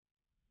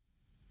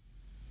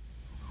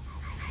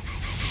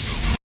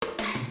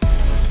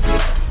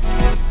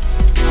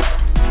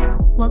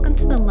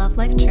Love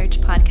Life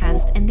Church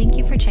podcast, and thank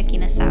you for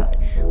checking us out.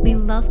 We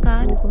love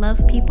God,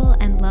 love people,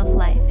 and love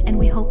life, and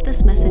we hope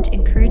this message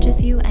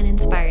encourages you and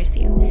inspires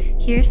you.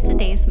 Here's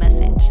today's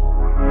message.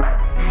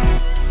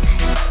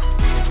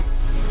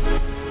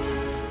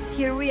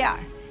 Here we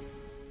are,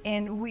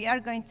 and we are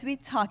going to be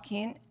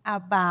talking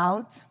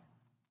about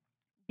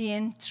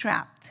being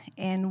trapped.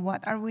 And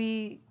what are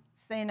we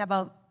saying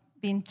about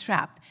being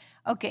trapped?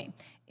 Okay,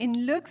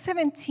 in Luke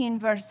 17,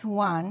 verse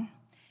 1,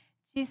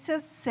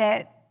 Jesus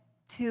said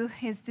to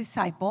his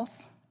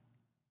disciples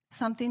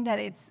something that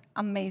is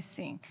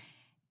amazing.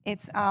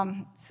 It's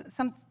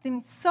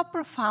something so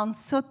profound,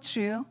 so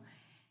true.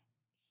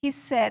 He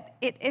said,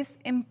 "It is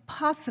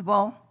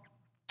impossible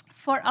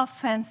for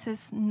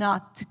offenses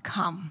not to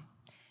come."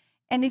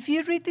 And if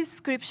you read this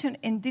scripture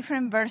in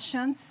different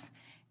versions,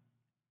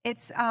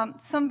 it's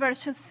some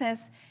versions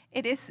says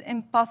it is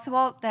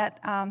impossible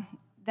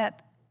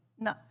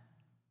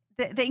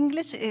The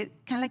English,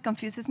 it kind of like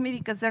confuses me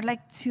because they're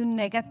like two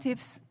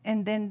negatives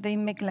and then they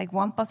make like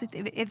one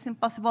positive. It's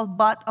impossible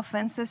but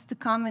offenses to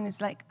come, and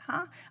it's like,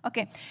 huh?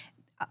 Okay.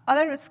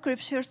 Other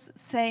scriptures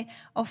say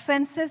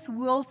offenses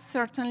will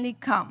certainly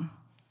come,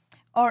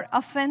 or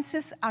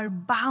offenses are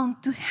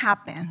bound to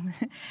happen.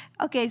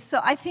 Okay, so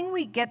I think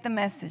we get the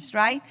message,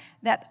 right?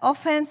 That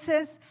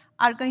offenses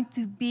are going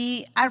to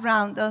be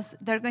around us.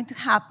 They're going to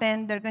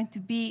happen. They're going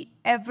to be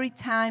every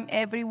time,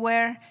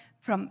 everywhere,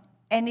 from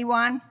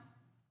anyone.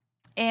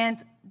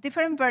 And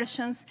different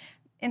versions,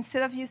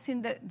 instead of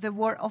using the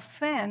word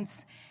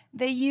offense,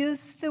 they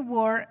use the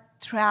word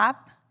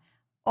trap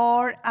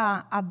or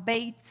a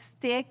bait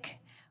stick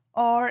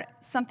or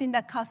something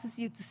that causes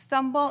you to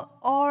stumble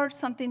or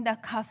something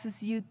that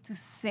causes you to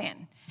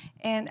sin.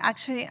 And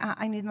actually,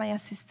 I need my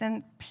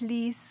assistant,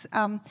 please.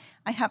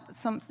 I have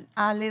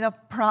a little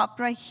prop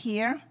right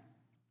here.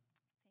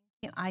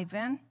 Thank you,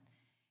 Ivan.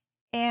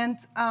 And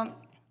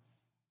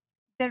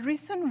the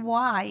reason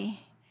why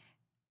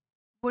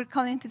we're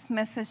calling this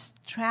message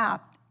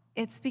trap,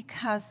 it's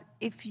because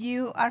if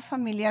you are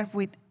familiar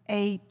with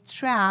a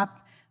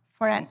trap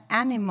for an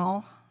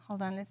animal,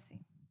 hold on, let's see.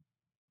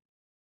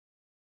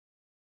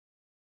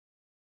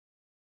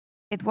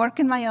 It worked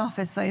in my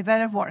office, so it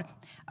better work.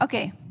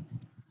 Okay,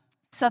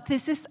 so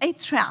this is a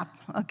trap,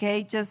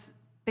 okay? Just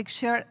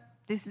picture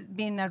this is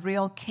being a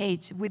real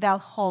cage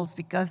without holes,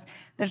 because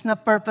there's no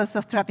purpose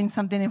of trapping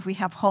something if we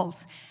have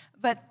holes.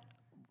 But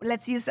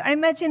let's use our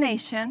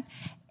imagination,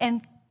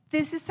 and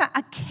this is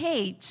a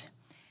cage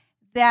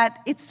that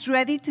it's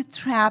ready to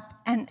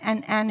trap an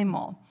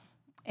animal.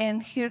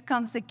 And here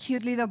comes the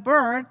cute little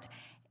bird,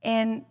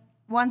 and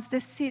wants to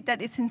see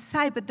that it's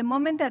inside. But the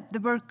moment that the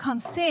bird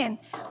comes in,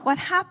 what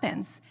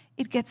happens?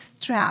 It gets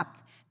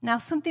trapped. Now,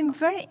 something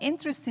very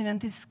interesting in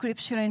this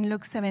scripture in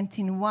Luke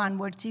 17:1,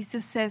 where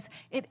Jesus says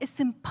it is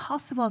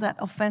impossible that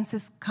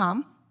offenses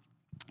come,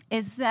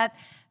 is that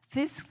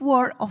this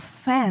word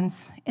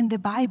offense in the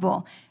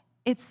Bible,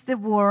 it's the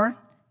word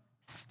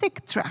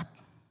stick trap.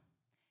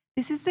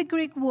 This is the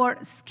Greek word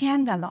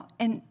skandalo,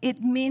 and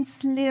it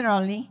means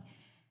literally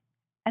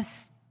a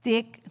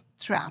stick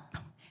trap.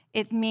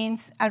 It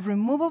means a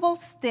removable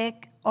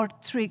stick or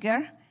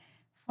trigger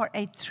for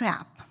a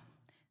trap.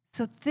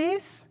 So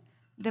this,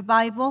 the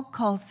Bible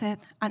calls it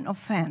an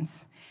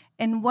offense.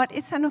 And what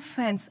is an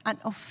offense? An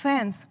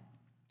offense,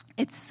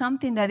 it's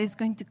something that is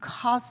going to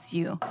cause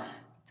you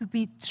to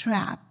be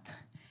trapped.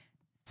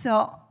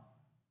 So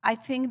I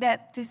think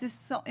that this is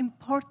so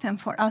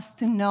important for us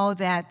to know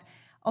that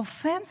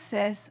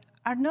offenses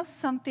are not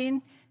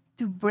something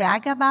to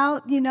brag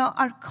about. You know,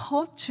 our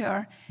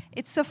culture,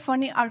 it's so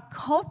funny, our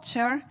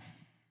culture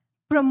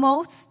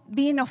promotes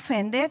being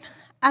offended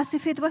as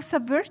if it was a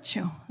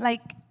virtue.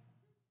 Like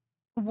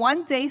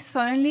one day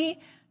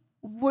suddenly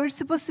we're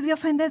supposed to be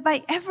offended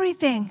by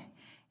everything.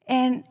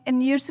 And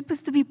you're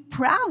supposed to be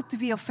proud to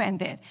be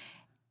offended.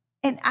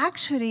 And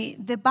actually,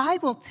 the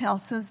Bible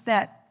tells us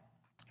that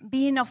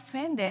being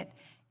offended,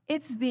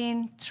 it's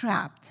being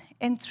trapped.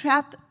 And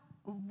trapped,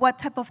 what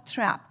type of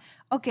trap?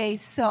 Okay,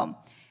 so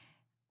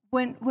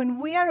when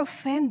we are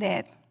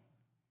offended,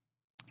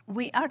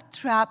 we are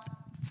trapped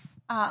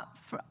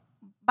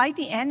by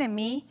the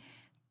enemy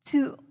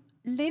to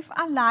live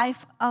a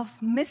life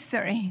of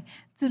misery,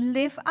 to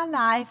live a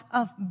life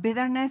of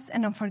bitterness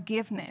and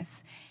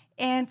unforgiveness.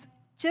 And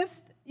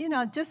just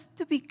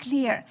to be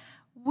clear,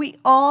 we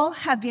all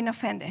have been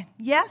offended.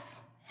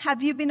 Yes?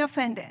 Have you been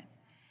offended?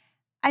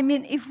 I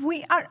mean, if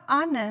we are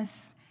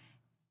honest,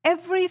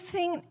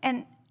 everything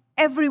and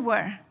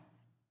everywhere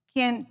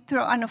can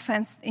throw an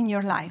offense in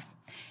your life.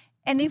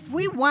 And if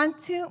we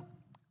want to,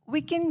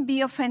 we can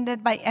be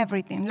offended by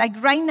everything.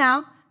 Like right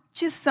now,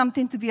 choose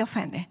something to be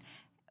offended.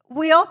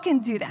 We all can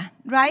do that,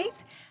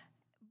 right?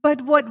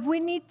 But what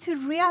we need to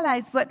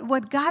realize,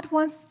 what God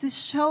wants to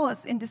show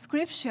us in the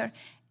scripture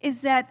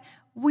is that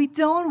we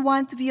don't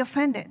want to be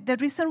offended. The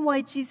reason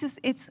why Jesus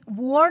is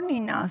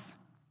warning us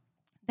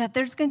that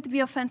there's going to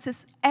be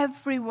offenses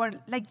everywhere.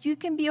 Like you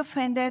can be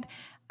offended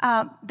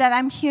that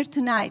I'm here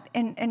tonight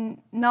and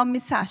not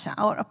Miss Sasha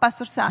or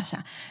Pastor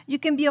Sasha. You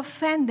can be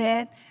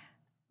offended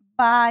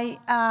by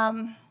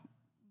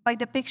by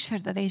the picture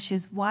that they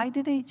choose. Why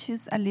did they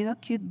choose a little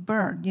cute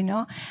bird, you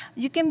know?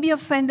 You can be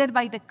offended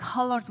by the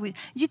colors.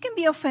 You can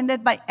be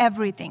offended by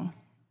everything,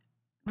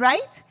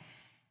 right?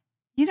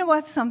 You know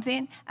what,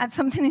 something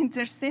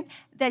interesting,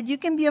 that you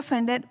can be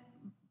offended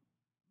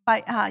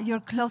by your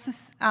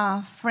closest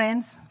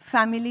friends,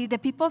 family, the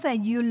people that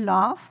you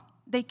love,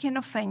 they can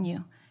offend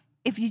you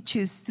if you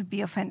choose to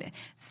be offended.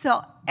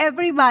 So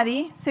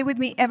everybody, say with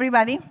me,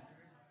 everybody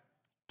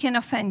can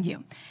offend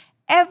you.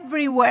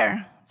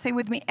 Everywhere, say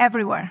with me,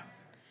 everywhere.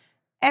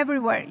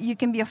 Everywhere you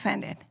can be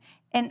offended.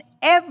 And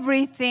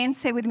everything,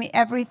 say with me,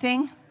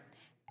 everything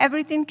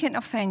can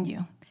offend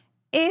you.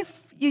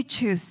 If you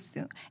choose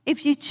to.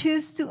 If you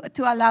choose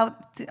to allow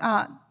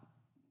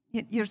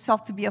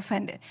yourself to be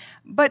offended.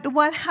 But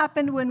what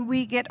happens when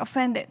we get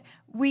offended?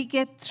 We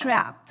get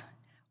trapped.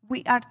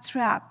 We are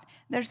trapped.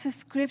 There's a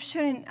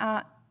scripture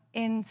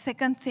in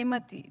 2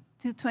 Timothy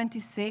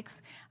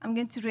 2:26. I'm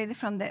going to read it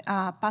from the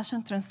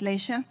Passion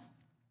Translation.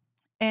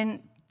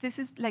 And this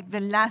is like the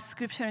last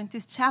scripture in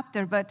this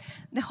chapter, but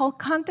the whole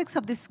context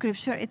of this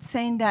scripture, it's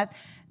saying that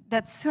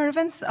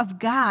servants of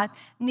God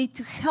need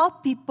to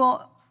help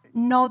people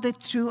know the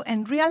truth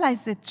and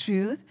realize the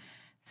truth.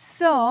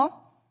 So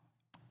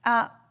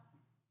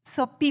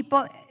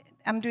people,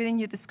 I'm reading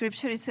you the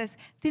scripture, it says,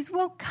 this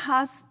will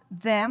cause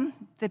them,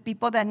 the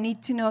people that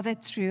need to know the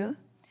truth,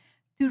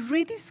 to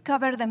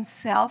rediscover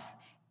themselves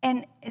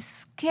and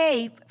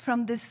escape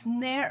from the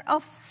snare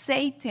of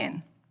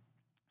Satan,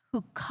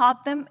 who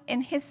caught them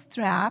in his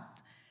trap,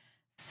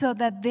 so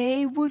that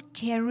they would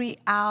carry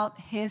out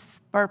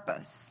his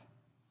purpose.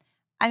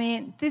 I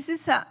mean, this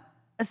is a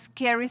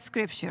scary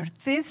scripture.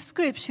 This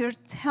scripture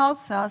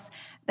tells us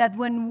that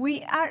when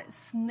we are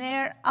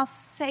snare of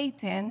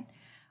Satan,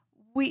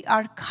 we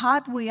are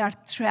caught, we are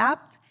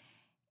trapped,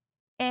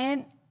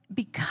 and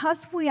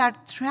because we are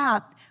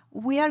trapped,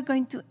 we are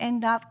going to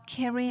end up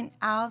carrying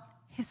out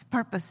his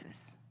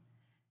purposes.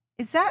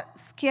 Is that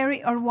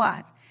scary or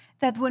what?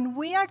 That when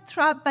we are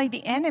trapped by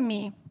the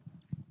enemy,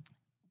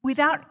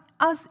 without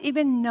us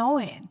even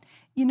knowing,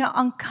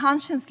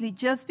 unconsciously,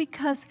 just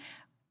because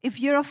if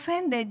you're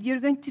offended,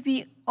 you're going to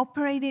be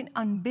operating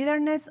on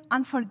bitterness,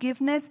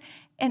 unforgiveness,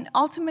 and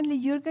ultimately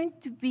you're going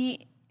to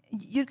be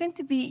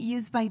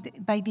used by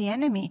the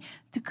enemy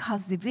to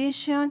cause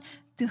division,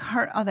 to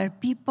hurt other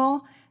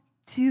people,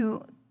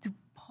 to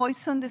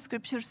poison. The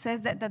scripture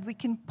says that we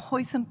can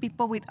poison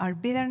people with our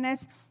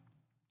bitterness.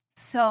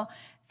 So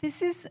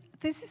this is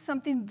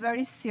something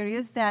very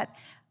serious that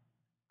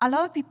a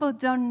lot of people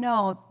don't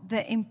know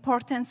the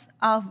importance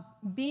of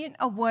being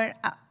aware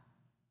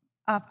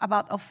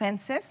about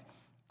offenses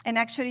and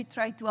actually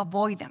try to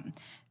avoid them.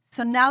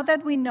 So now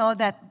that we know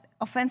that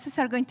offenses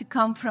are going to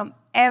come from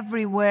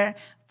everywhere,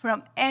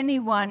 from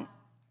anyone,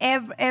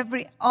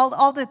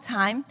 all the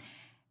time,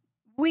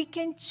 we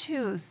can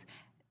choose.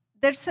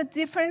 There's a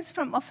difference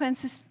from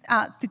offenses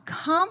to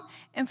come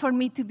and for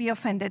me to be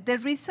offended. The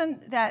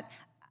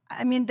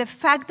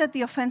fact that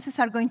the offenses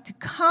are going to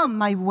come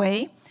my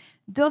way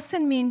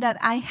doesn't mean that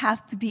I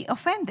have to be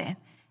offended.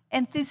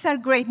 And these are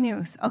great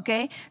news,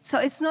 okay? So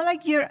it's not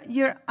like you're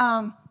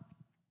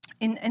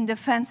in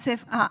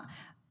defensive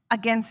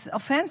against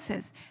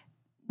offenses.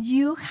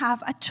 You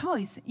have a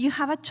choice. You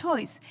have a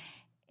choice.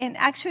 And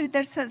actually,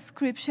 there's a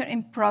scripture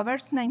in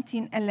Proverbs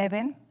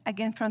 19:11,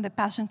 again from the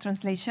Passion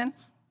Translation.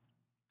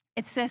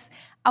 It says,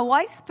 a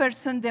wise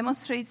person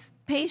demonstrates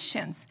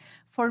patience,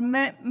 for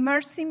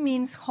mercy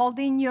means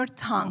holding your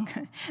tongue.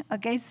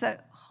 Okay, so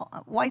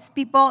wise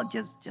people,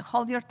 just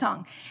hold your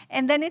tongue.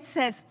 And then it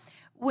says,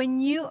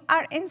 when you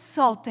are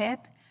insulted,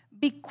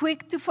 be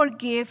quick to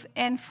forgive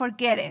and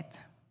forget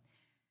it.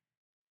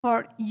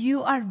 For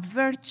you are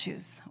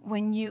virtuous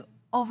when you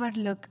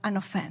overlook an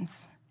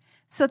offense.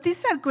 So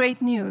these are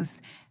great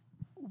news.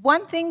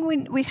 One thing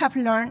we have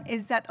learned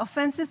is that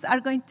offenses are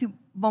going to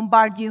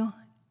bombard you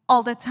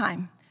all the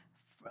time.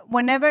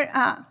 When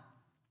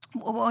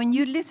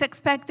you least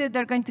expect it,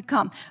 they're going to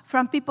come.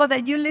 From people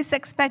that you least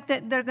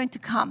expected, they're going to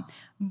come.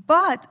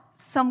 But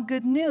some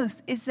good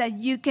news is that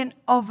you can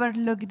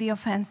overlook the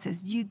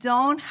offenses. You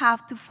don't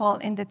have to fall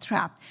in the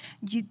trap.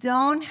 You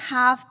don't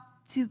have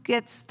to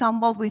get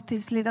stumbled with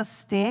this little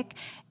stick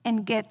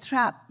and get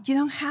trapped. You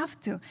don't have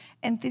to.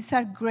 And these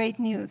are great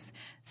news.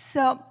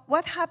 So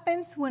what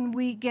happens when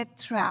we get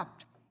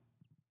trapped?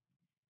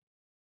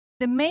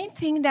 The main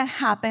thing that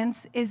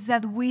happens is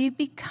that we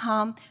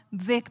become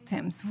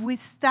victims. We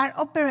start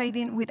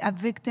operating with a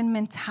victim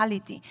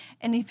mentality.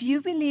 And if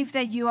you believe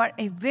that you are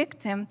a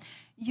victim,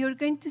 you're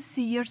going to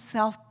see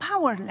yourself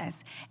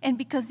powerless. And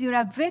because you're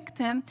a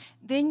victim,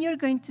 then you're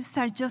going to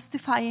start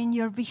justifying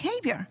your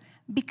behavior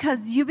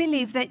because you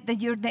believe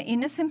that you're the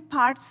innocent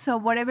part, so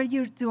whatever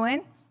you're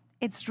doing,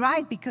 it's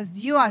right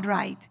because you are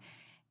right.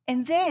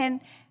 And then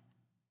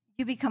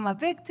you become a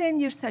victim,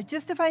 you start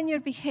justifying your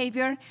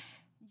behavior.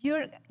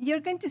 You're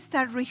going to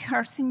start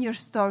rehearsing your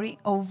story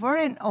over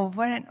and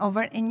over and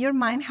over in your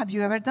mind. Have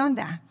you ever done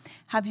that?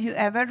 Have you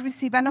ever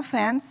received an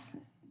offense?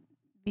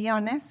 Be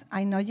honest.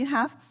 I know you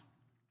have.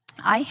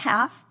 I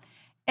have.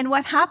 And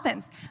what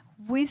happens?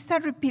 we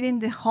start repeating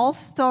the whole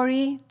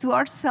story to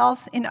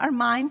ourselves in our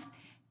minds,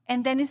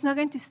 and then it's not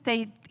going to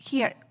stay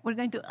here. We're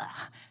going to,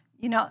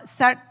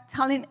 start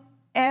telling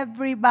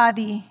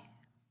everybody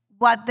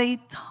what they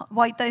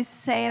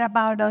said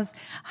about us,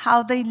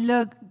 how they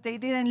look, they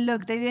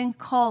didn't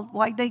call,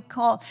 why they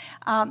called.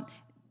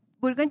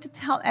 We're going to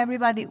tell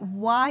everybody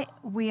why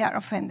we are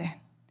offended.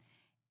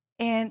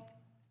 And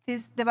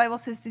the Bible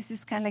says this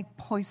is kind of like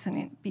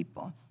poisoning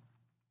people.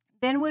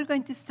 Then we're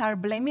going to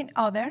start blaming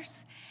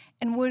others,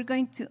 and we're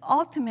going to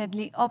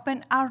ultimately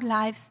open our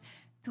lives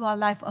to a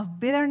life of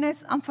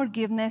bitterness,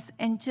 unforgiveness,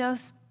 and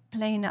just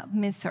plain up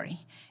misery.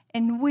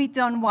 And we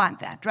don't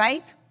want that,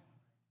 right?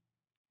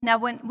 Now,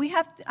 when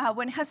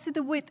it has to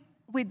do with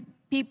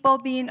people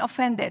being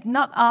offended,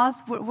 not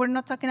us, we're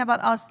not talking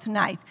about us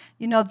tonight.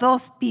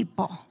 Those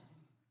people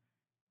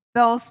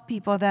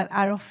that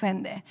are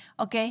offended,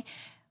 okay?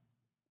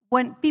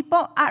 When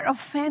people are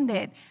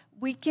offended,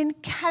 we can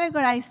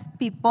categorize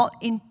people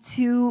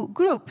into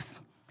groups.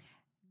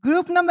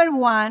 Group number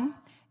one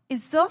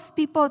is those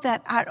people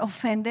that are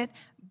offended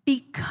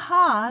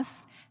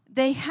because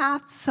they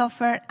have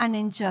suffered an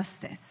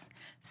injustice.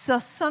 So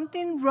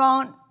something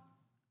wrong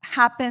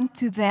happened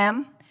to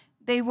them.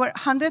 They were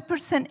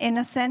 100%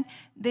 innocent.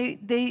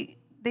 They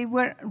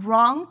were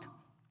wronged.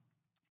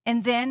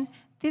 And then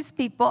these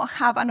people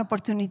have an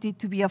opportunity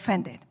to be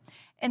offended.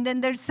 And then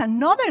there's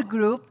another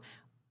group,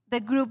 the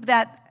group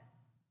that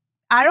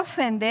are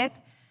offended,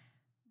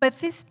 but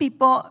these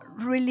people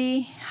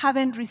really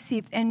haven't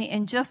received any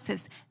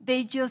injustice.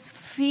 They just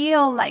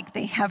feel like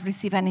they have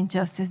received an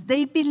injustice.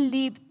 They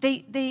believe,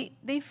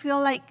 they feel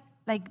like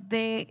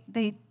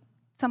they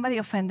somebody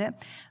offended,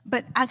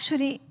 but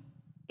actually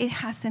it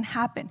hasn't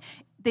happened.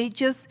 They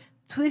just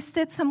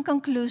twisted some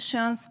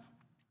conclusions.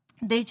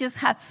 They just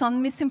had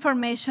some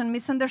misinformation,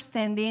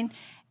 misunderstanding,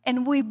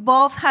 and we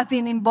both have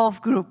been in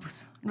both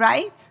groups,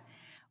 right?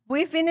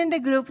 We've been in the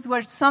groups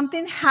where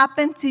something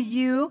happened to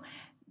you,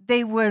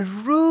 they were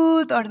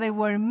rude, or they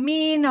were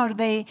mean, or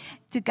they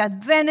took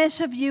advantage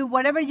of you,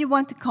 whatever you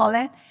want to call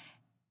it,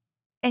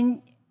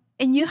 and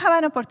you have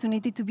an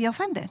opportunity to be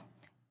offended.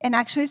 And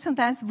actually,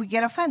 sometimes we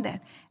get offended.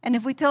 And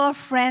if we tell our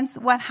friends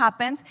what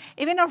happens,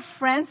 even our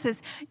friends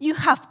says, you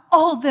have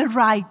all the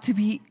right to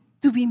be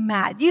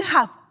mad. You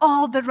have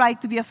all the right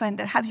to be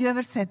offended. Have you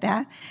ever said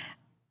that?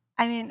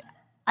 I mean,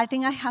 I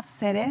think I have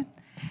said it.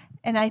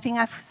 And I think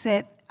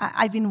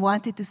I've been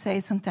wanted to say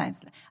it sometimes.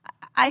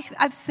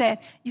 I've said,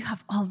 you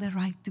have all the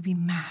right to be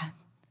mad.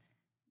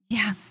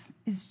 Yes,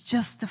 it's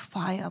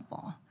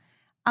justifiable.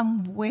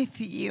 I'm with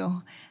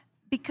you.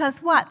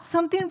 Because what?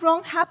 Something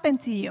wrong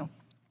happened to you.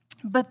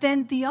 But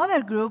then the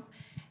other group,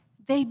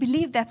 they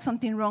believe that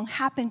something wrong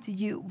happened to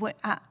you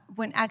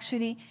when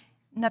actually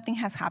nothing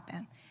has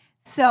happened.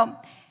 So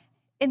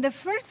in the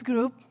first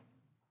group,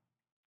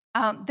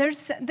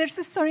 there's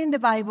a story in the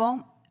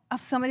Bible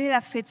of somebody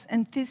that fits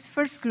in this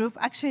first group.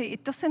 Actually,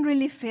 it doesn't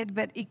really fit,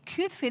 but it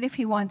could fit if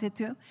he wanted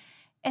to.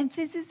 And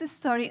this is the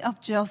story of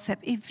Joseph.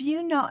 If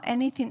you know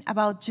anything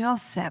about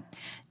Joseph,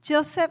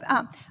 just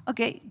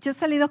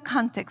a little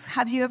context.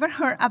 Have you ever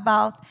heard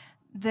about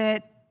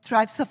the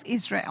tribes of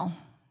Israel?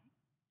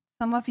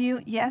 Some of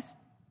you, yes?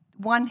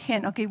 One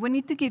hand. Okay, we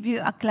need to give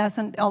you a class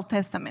on the Old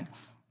Testament.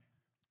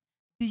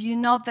 Do you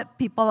know the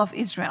people of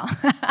Israel?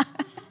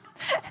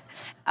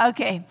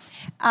 Okay,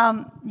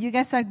 you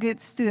guys are good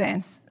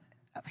students.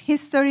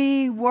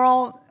 History,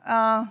 world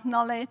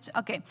knowledge.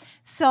 Okay,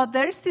 so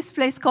there's this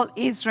place called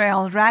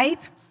Israel,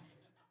 right?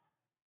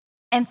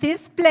 And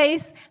this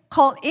place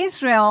called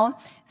Israel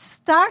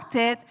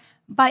started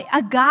by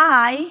a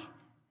guy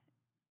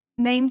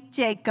named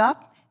Jacob,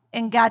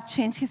 and God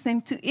changed his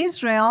name to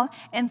Israel,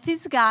 and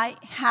this guy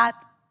had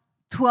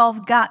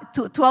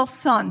 12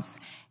 sons.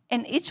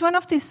 And each one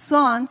of these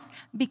sons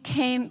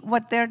became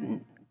what they're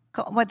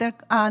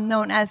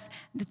known as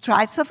the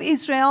tribes of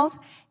Israel.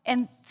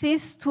 And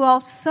these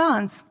 12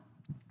 sons,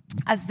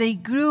 as they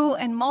grew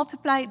and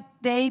multiplied,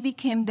 they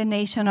became the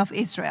nation of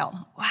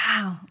Israel.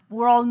 Wow,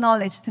 world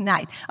knowledge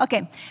tonight.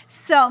 Okay,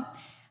 so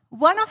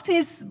one of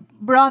these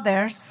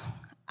brothers,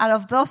 out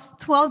of those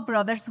 12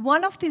 brothers,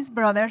 one of these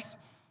brothers,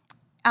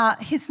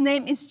 his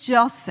name is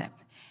Joseph.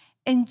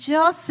 And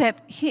Joseph,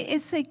 he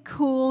is a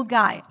cool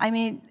guy. I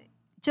mean,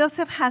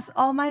 Joseph has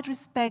all my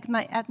respect,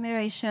 my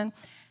admiration.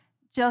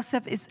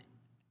 Joseph is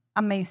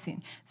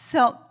amazing.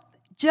 So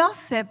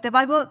Joseph, the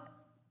Bible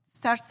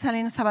starts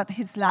telling us about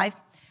his life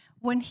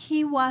when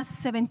he was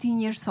 17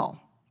 years old.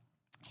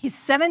 He's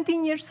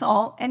 17 years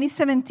old. Any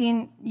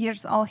 17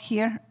 years old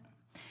here?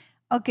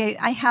 Okay,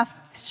 I have,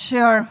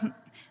 sure,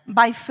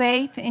 by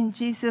faith in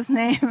Jesus'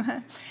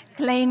 name,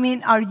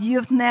 claiming our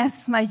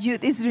youthness. My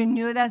youth is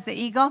renewed as the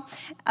eagle.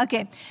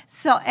 Okay,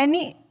 so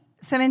any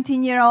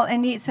 17-year-old,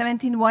 any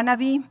 17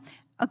 wannabe,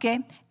 okay,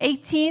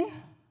 18,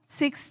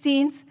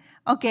 16,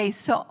 okay,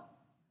 so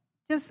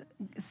just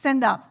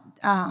stand up.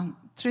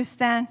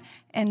 Tristan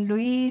and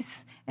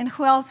Luis, and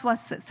who else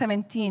was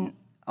 17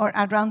 or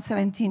around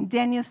 17?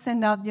 Daniel,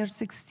 stand up, you're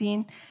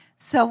 16.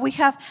 So we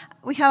have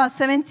a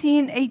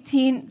 17,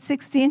 18,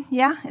 16.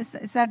 Yeah,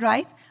 is that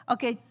right?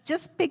 Okay,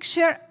 just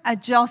picture a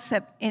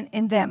Joseph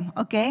in them,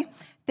 okay?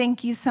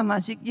 Thank you so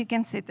much. You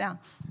can sit down.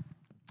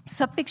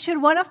 So picture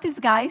one of these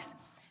guys,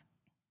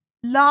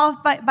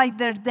 loved by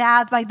their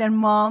dad, by their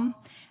mom.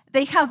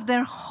 They have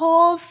their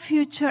whole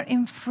future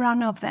in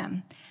front of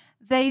them.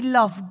 They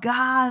love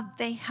God.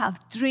 They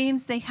have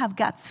dreams. They have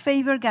God's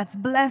favor, God's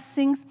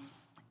blessings.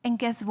 And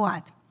guess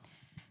what?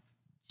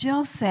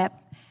 Joseph,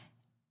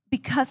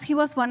 because he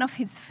was one of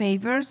his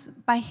favors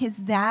by his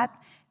dad,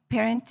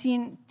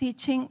 parenting,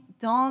 teaching,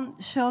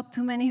 don't show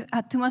too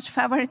much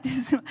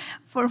favoritism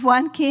for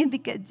one kid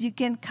because you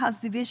can cause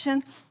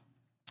division.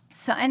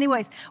 So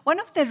anyways, one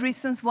of the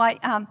reasons why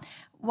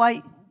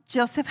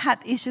Joseph had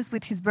issues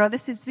with his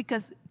brothers is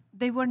because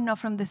they were not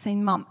from the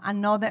same mom.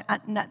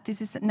 This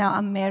is now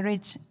a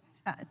marriage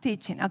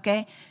teaching,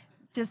 okay?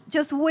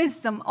 Just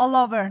wisdom all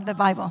over the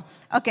Bible.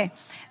 Okay,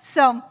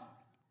 so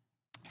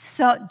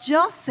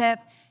Joseph,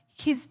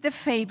 he's the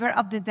favor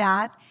of the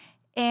dad,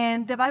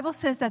 and the Bible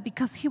says that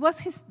because he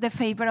was the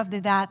favor of the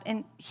dad,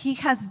 and he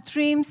has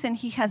dreams and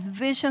he has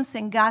visions,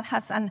 and God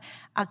has a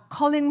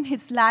calling in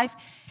his life,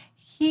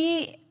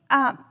 he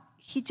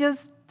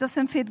just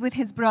doesn't fit with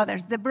his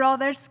brothers. The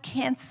brothers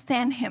can't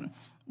stand him.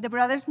 The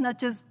brothers not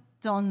just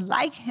don't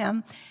like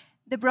him,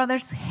 the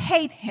brothers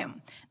hate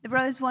him. The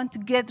brothers want to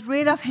get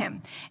rid of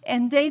him.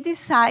 And they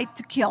decide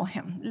to kill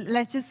him.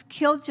 Let's just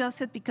kill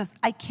Joseph because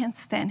I can't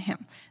stand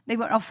him. They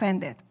were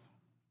offended.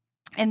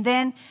 And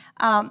then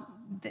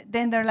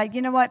they're like,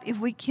 you know what? If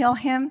we kill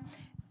him,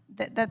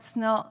 that's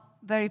not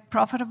very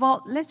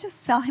profitable. Let's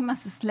just sell him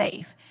as a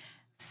slave.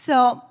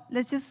 So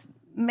let's just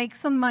make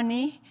some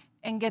money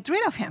and get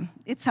rid of him.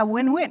 It's a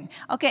win-win.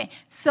 Okay,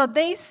 so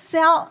they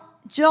sell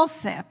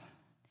Joseph,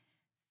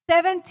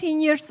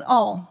 17 years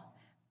old.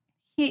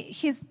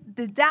 He's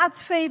the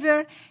dad's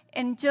favor,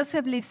 and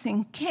Joseph lives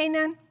in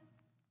Canaan.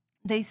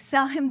 They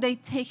sell him, they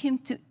take him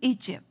to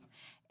Egypt.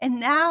 And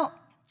now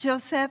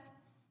Joseph,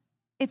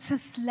 it's a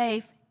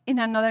slave in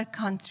another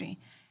country,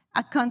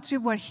 a country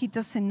where he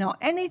doesn't know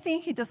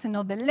anything, he doesn't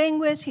know the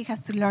language, he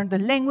has to learn the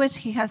language,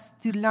 he has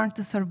to learn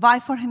to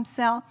survive for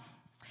himself.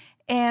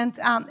 And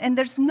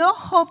there's no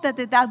hope that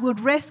the dad would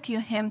rescue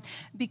him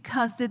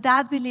because the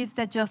dad believes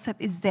that Joseph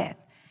is dead.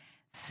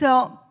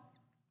 So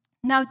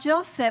now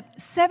Joseph,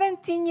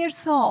 17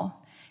 years old,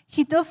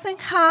 he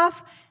doesn't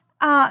have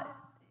a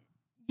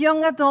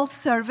young adult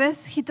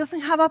service. He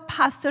doesn't have a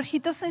pastor. He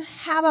doesn't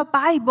have a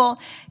Bible.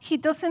 He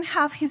doesn't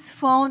have his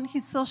phone,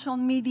 his social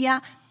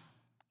media.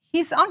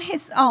 He's on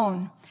his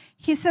own.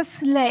 He's a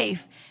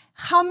slave.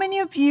 How many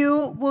of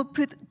you will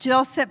put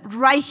Joseph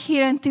right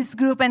here in this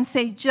group and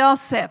say,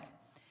 Joseph,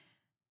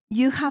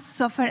 you have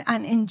suffered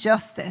an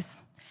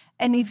injustice.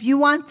 And if you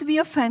want to be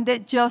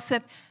offended,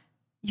 Joseph,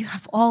 you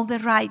have all the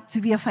right to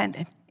be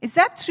offended. Is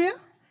that true?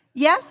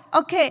 Yes?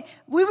 Okay,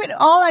 we would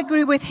all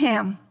agree with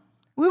him.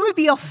 We would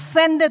be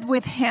offended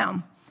with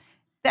him.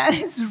 That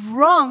is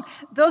wrong.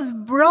 Those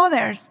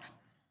brothers.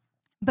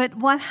 But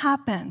what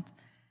happened?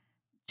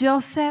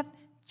 Joseph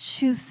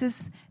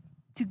chooses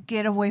to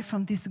get away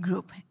from this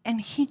group,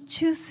 and he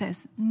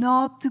chooses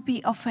not to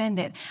be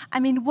offended. I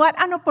mean, what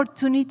an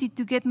opportunity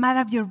to get mad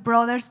at your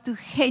brothers, to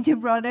hate your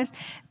brothers,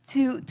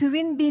 to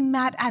even be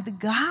mad at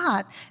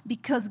God,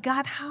 because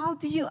God, how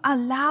do you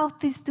allow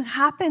this to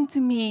happen to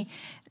me?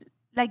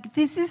 Like,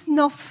 this is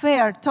not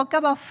fair. Talk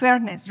about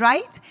fairness,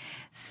 right?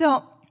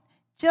 So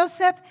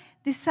Joseph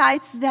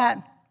decides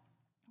that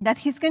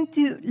he's going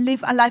to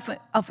live a life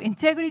of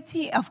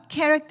integrity, of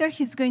character.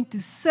 He's going to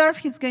serve.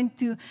 He's going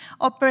to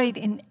operate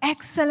in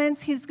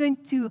excellence. He's going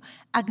to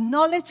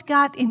acknowledge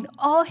God in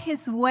all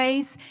his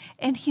ways,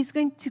 and he's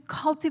going to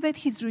cultivate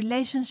his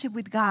relationship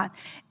with God.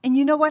 And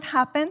you know what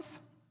happens?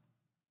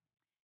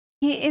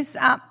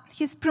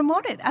 He's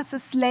promoted as a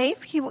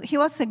slave. He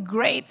was a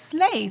great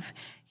slave.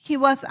 He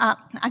was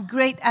a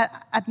great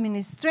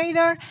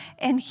administrator,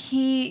 and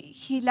he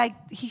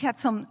had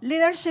some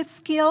leadership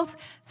skills,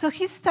 so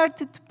he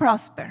started to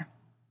prosper.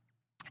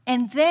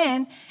 And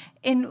then,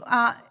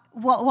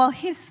 while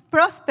he's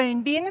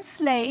prospering, being a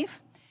slave,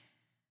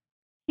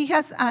 he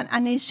has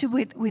an issue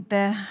with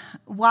the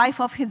wife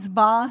of his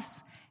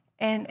boss,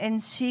 and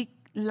she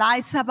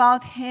lies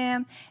about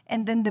him,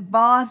 and then the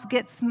boss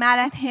gets mad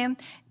at him.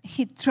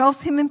 He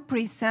throws him in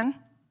prison,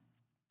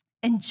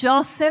 and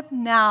Joseph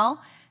now,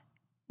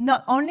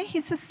 not only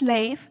he's a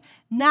slave,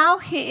 now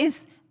he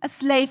is a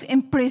slave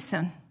in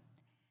prison.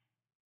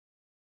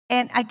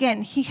 And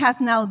again, he has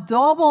now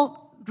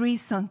double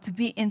reason to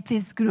be in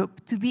this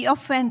group, to be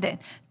offended,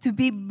 to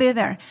be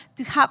bitter,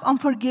 to have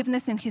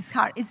unforgiveness in his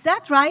heart. Is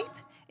that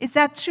right? Is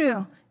that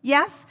true?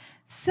 Yes?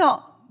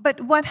 So,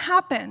 but what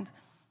happened?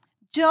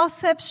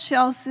 Joseph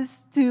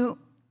chooses to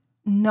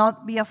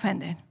not be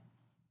offended.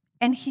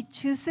 And he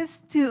chooses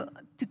to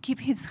keep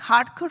his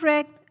heart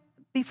correct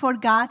before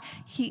God.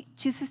 He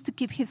chooses to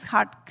keep his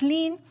heart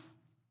clean.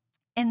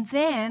 And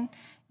then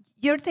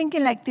you're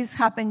thinking like this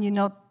happened,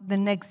 the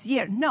next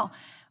year. No,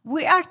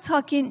 we are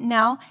talking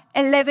now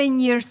 11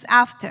 years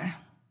after.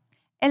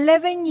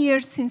 11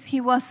 years since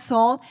he was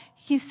sold.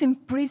 He's in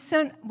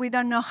prison. We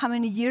don't know how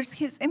many years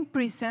he's in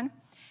prison.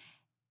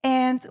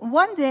 And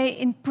one day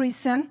in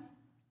prison,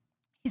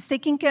 he's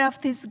taking care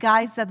of these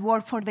guys that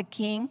work for the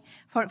king,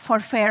 for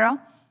Pharaoh.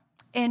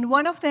 And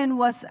one of them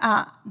was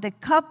the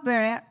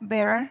cupbearer,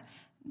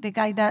 the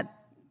guy that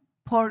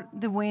poured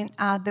the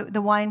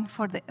wine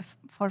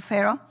for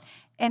Pharaoh.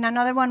 And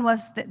another one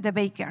was the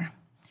baker.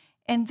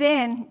 And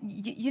then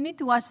you need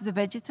to watch the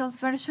VeggieTales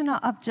version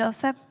of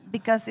Joseph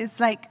because it's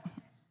like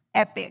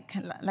epic.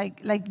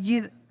 Like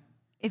you,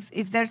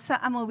 if there's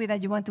a movie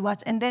that you want to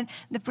watch. And then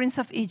The Prince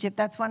of Egypt,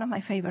 that's one of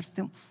my favorites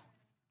too.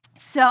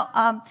 So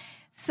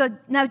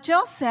now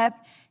Joseph,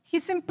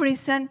 he's in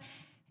prison,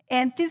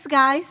 and these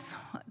guys,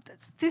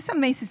 this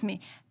amazes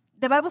me.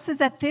 The Bible says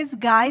that these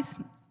guys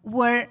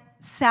were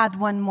sad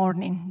one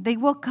morning. They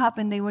woke up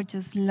and they were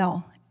just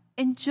low.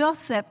 And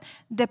Joseph,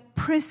 the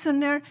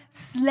prisoner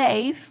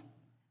slave,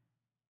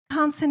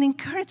 comes and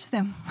encourages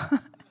them.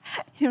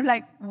 You're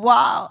like,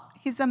 wow,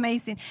 he's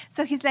amazing.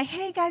 So he's like,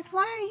 hey guys,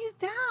 why are you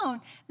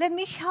down? Let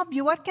me help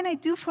you. What can I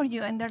do for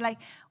you? And they're like,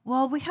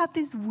 well, we had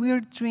these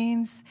weird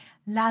dreams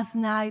last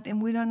night, and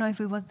we don't know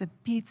if it was the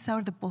pizza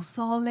or the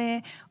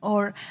pozole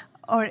or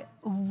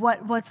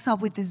what's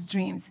up with these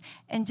dreams.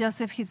 And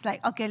Joseph, he's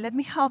like, okay, let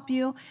me help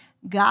you.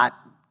 God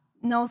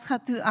knows how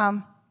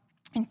to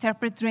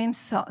interpret dreams,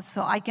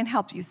 so I can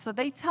help you. So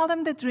they tell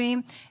him the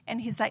dream,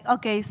 and he's like,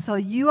 okay, so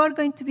you are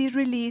going to be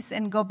released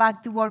and go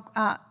back to work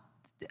at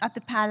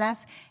the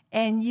palace,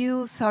 and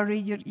you're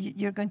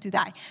going to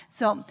die.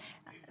 So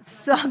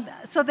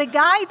the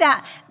guy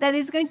that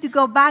is going to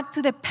go back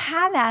to the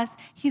palace,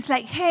 he's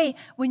like, hey,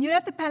 when you're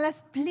at the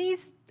palace,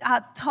 please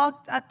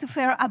talk to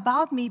Pharaoh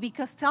about me,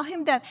 because tell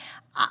him that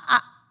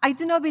I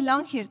do not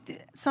belong here.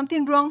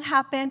 Something wrong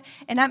happened,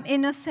 and I'm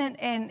innocent,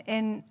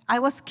 and I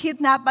was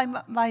kidnapped by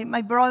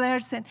my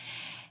brothers.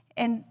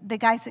 And the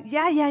guy said,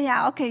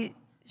 yeah, okay,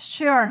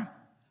 sure.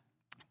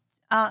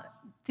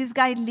 This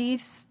guy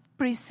leaves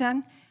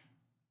prison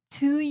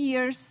 2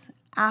 years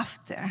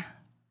after.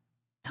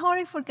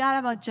 Totally forgot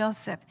about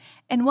Joseph.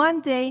 And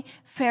one day,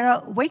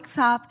 Pharaoh wakes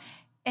up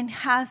and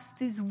has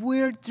these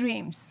weird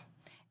dreams.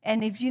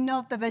 And if you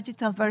know the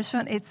VeggieTales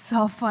version, it's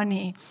so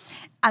funny.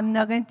 I'm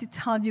not going to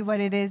tell you what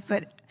it is,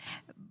 but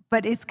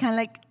it's kind of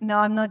like, no,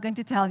 I'm not going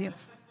to tell you.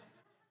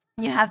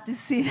 You have to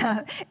see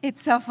that.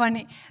 It's so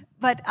funny.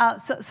 But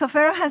so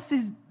Pharaoh has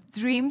these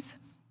dreams,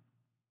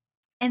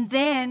 and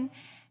then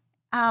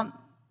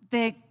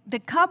the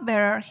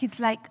cupbearer, he's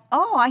like,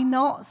 oh, I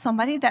know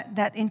somebody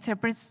that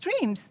interprets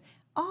dreams.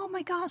 Oh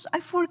my gosh, I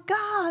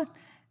forgot.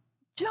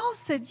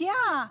 Joseph,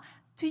 yeah,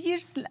 2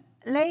 years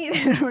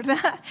later.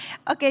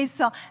 Okay,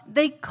 so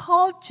they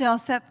called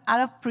Joseph out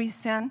of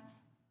prison.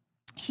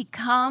 He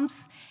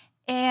comes,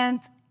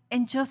 and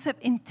Joseph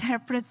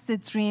interprets the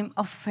dream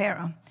of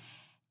Pharaoh.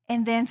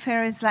 And then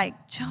Pharaoh is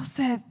like,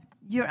 Joseph,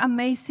 you're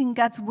amazing.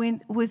 God's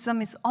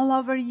wisdom is all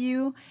over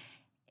you,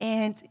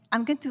 and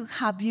I'm going to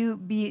have you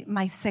be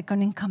my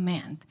second in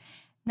command.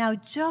 Now,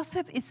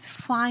 Joseph is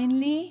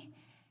finally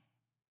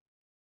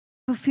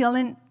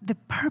fulfilling the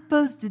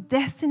purpose, the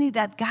destiny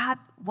that God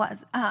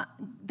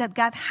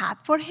had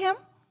for him.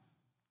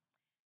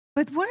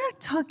 But we're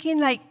talking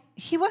like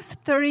he was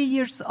 30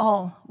 years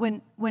old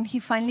when he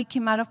finally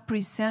came out of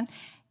prison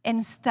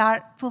and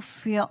started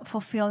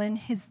fulfilling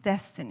his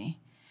destiny.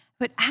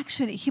 But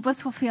actually, he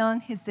was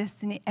fulfilling his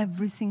destiny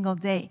every single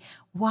day.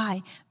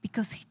 Why?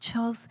 Because he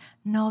chose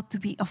not to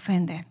be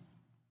offended.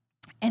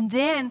 And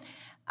then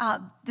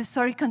the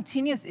story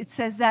continues. It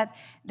says that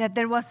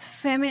there was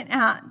famine.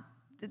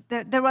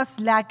 There was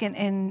lack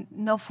and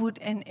no food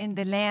in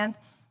the land.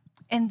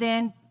 And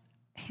then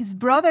his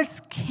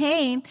brothers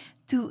came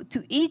to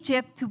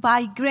Egypt to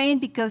buy grain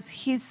because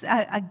he's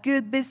a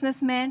good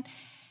businessman.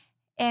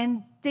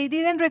 And they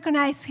didn't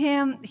recognize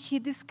him. He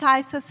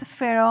disguised as a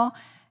Pharaoh.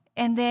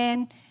 And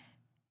then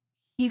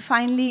he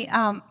finally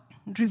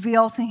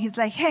reveals, and he's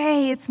like,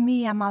 hey, it's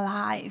me, I'm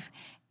alive.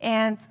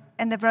 And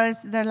the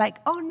brothers, they're like,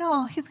 oh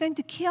no, he's going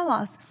to kill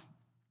us.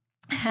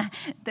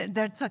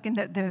 They're talking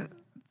the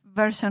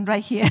version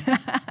right here.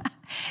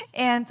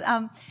 And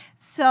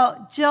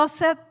so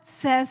Joseph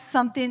says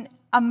something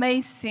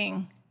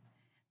amazing.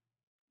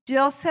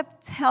 Joseph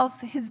tells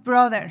his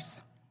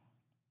brothers,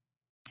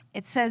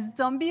 it says,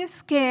 don't be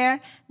scared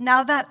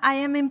now that I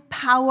am in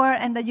power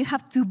and that you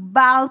have to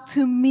bow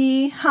to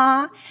me,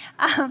 huh?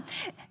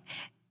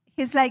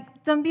 He's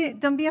like, don't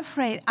be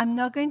afraid. I'm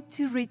not going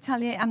to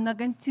retaliate. I'm not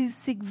going to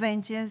seek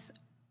vengeance.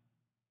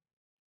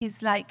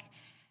 He's like,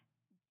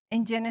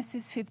 in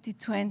Genesis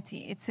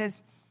 50:20, it says,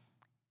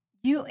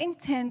 you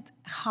intend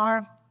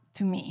harm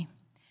to me,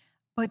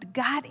 but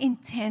God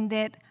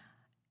intended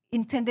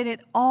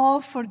it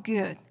all for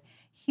good.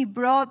 He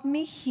brought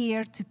me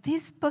here to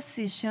this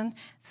position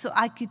so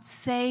I could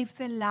save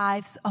the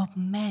lives of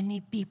many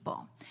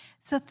people.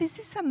 So this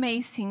is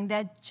amazing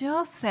that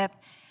Joseph,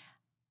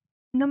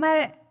 no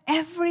matter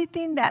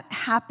everything that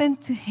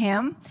happened to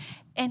him,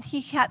 and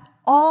he had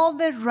all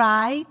the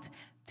right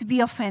to be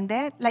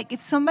offended. Like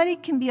if somebody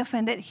can be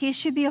offended, he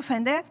should be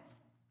offended.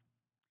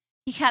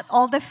 He had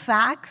all the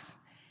facts.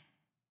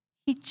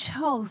 He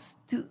chose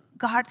to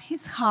guard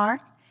his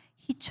heart.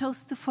 He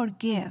chose to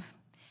forgive.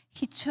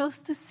 He chose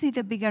to see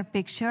the bigger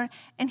picture,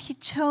 and he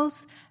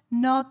chose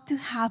not to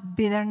have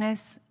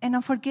bitterness and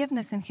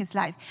unforgiveness in his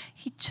life.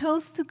 He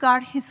chose to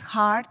guard his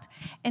heart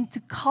and to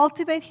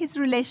cultivate his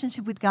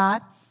relationship with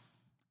God,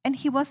 and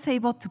he was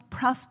able to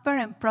prosper,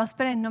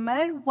 and no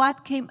matter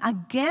what came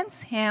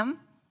against him,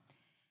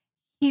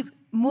 he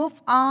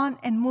moved on,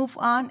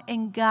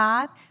 and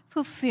God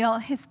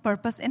fulfilled his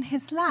purpose in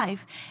his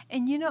life.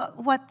 And you know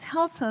what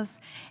tells us?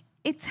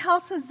 It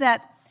tells us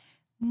that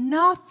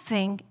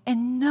nothing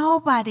and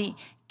nobody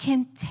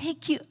can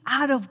take you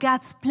out of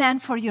God's plan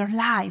for your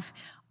life.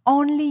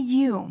 Only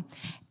you.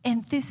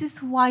 And this is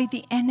why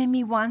the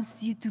enemy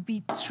wants you to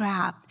be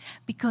trapped.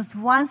 Because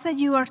once that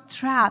you are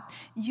trapped,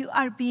 you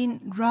are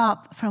being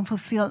robbed from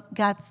fulfill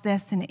God's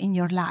destiny in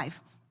your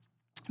life.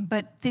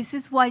 But this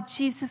is why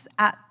Jesus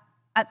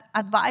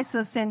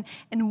advises and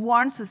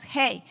warns us,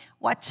 hey,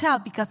 watch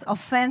out, because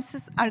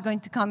offenses are going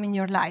to come in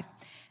your life.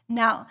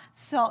 Now,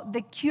 so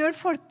the cure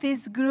for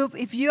this group,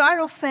 if you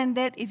are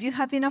offended, if you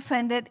have been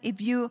offended,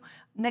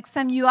 next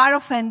time you are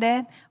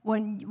offended,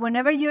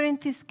 whenever you're in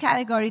this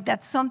category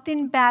that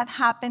something bad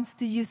happens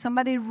to you,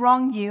 somebody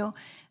wronged you,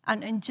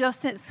 and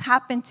injustice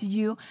happened to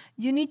you,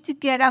 you need to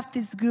get out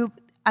this group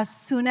as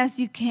soon as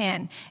you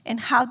can. And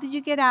how do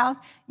you get out?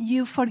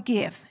 You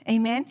forgive.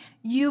 Amen?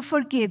 You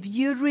forgive.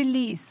 You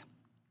release.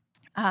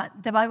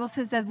 The Bible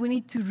says that we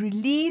need to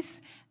release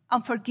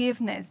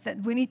unforgiveness,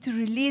 that we need to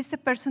release the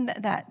person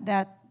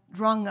that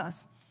wronged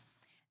us.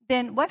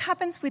 Then what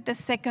happens with the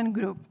second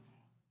group?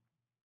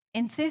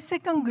 In this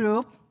second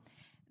group,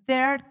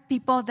 there are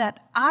people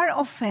that are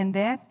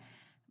offended,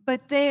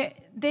 but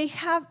they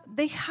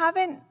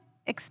haven't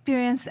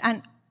experienced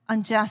an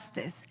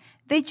injustice.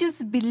 They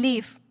just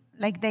believe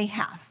like they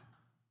have.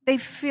 They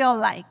feel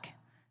like,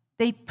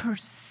 they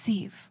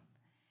perceive,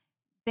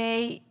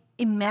 they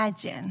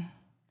imagine.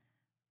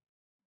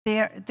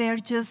 They're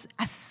just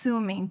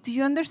assuming. Do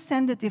you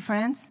understand the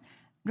difference?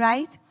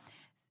 Right?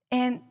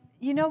 And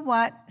you know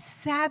what?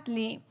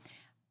 Sadly,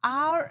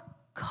 our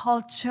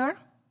culture,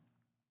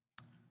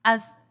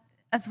 as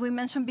we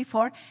mentioned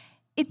before,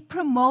 it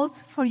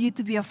promotes for you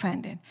to be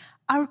offended.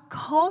 Our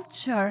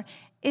culture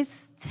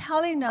is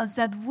telling us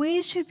that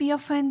we should be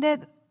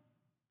offended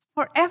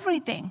for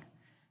everything.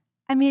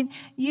 I mean,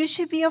 you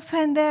should be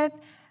offended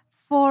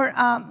for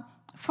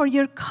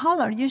your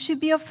color. You should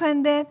be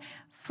offended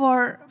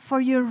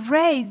for your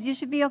race. You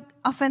should be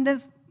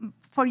offended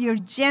for your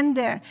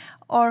gender,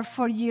 or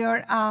for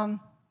your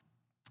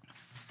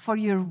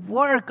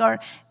work, or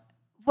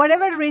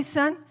whatever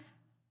reason.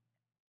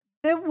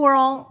 The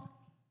world,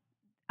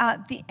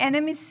 the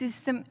enemy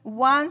system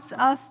wants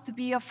us to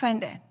be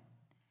offended,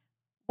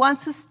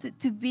 wants us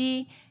to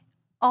be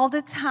all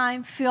the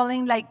time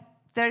feeling like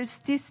there's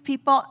these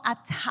people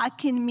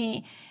attacking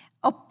me,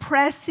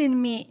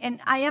 oppressing me, and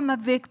I am a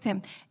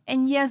victim.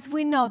 And yes,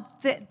 we know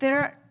that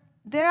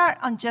there are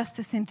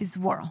injustices in this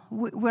world.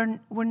 We're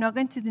not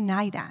going to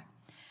deny that.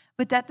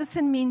 But that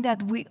doesn't mean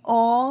that we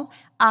all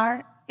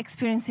are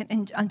experiencing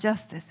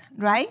injustice,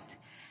 right?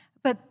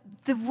 But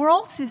the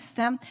world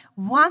system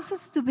wants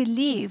us to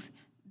believe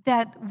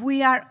that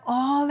we are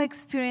all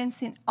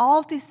experiencing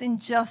all this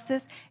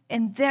injustice,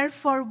 and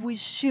therefore we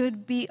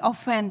should be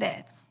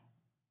offended.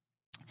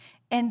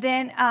 And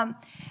then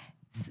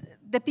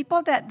the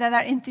people that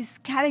are in this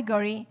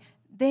category,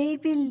 they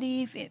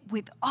believe it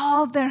with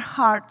all their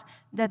heart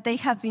that they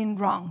have been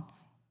wrong.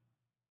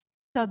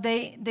 So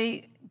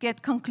they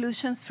get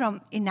conclusions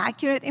from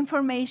inaccurate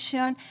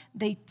information,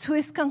 they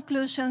twist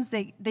conclusions,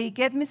 they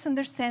get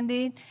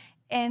misunderstanding,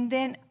 and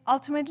then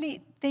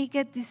ultimately they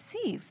get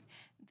deceived.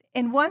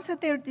 And once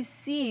that they're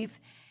deceived,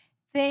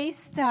 they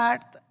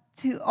start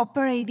to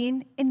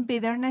operating in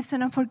bitterness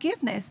and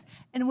unforgiveness.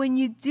 And when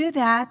you do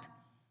that,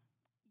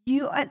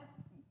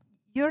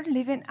 you're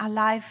living a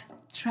life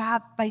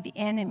trapped by the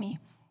enemy.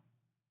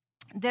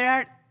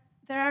 There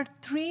are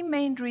three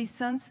main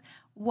reasons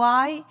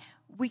why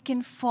we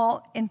can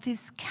fall in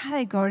this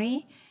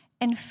category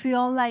and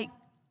feel like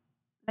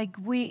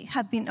we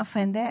have been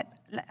offended,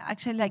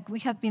 actually like we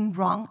have been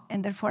wrong,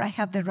 and therefore I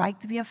have the right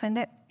to be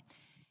offended.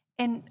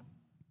 And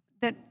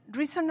the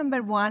reason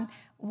number one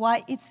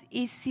why it's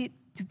easy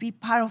to be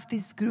part of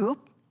this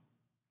group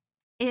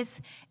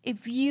is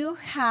if you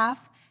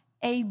have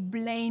a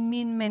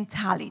blaming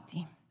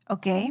mentality,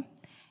 okay?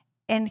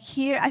 And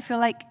here I feel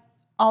like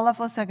all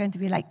of us are going to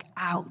be like,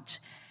 ouch,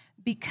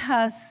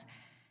 because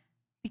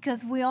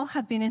we all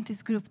have been in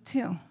this group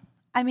too.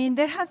 I mean,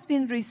 there has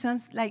been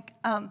reasons like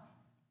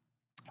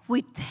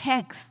with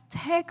text.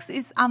 Text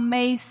is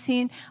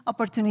amazing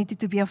opportunity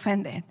to be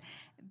offended,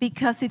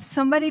 because if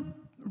somebody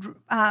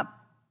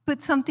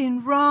put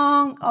something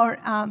wrong, or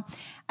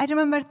I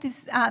remember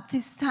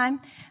this time,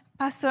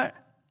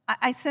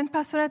 I sent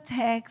Pastor a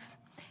text,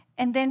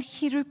 and then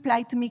he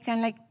replied to me kind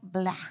of like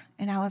blah,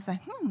 and I was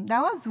like,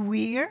 that was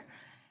weird.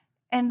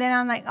 And then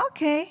I'm like,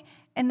 okay.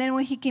 And then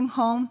when he came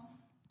home,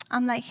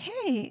 I'm like,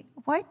 hey,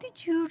 why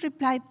did you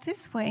reply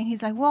this way? And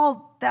he's like,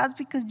 well, that's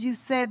because you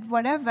said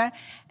whatever.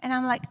 And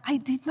I'm like, I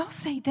did not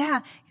say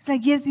that. He's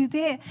like, yes, you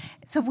did.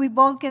 So we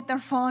both get our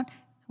phone.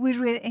 We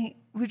read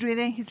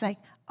it. He's like,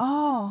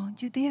 oh,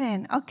 you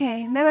didn't.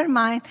 Okay, never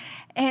mind.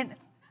 And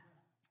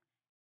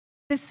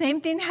the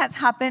same thing has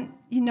happened,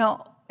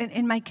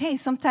 in my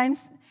case. Sometimes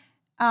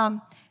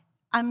I'm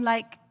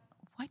like,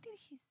 why did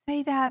he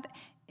say that?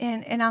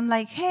 And I'm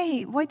like,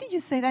 hey, why did you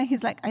say that?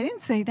 He's like, I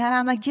didn't say that.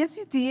 I'm like, yes,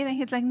 you did. And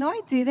he's like, no,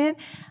 I didn't.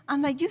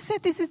 I'm like, you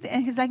said this is,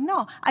 and he's like,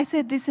 no, I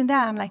said this and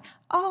that. I'm like,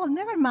 oh,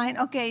 never mind.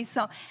 Okay,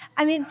 so,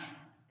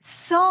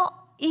 so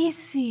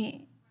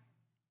easy.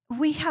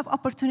 We have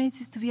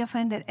opportunities to be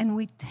offended. And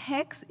with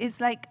text,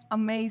 it's like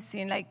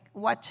amazing. Like,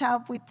 watch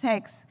out with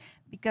text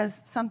because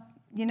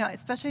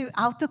especially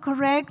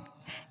autocorrect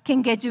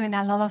can get you in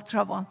a lot of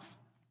trouble.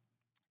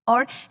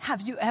 Or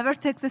have you ever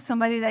texted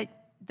somebody that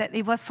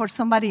it was for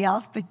somebody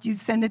else, but you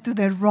send it to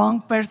the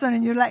wrong person,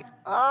 and you're like,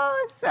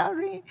 oh,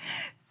 sorry,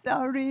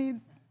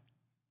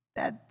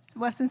 that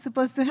wasn't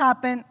supposed to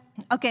happen.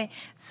 Okay,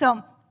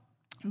 so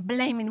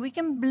blaming. We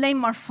can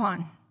blame our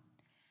phone,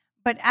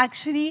 but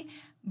actually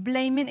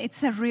blaming,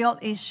 it's a real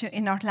issue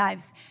in our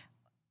lives.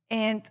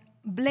 And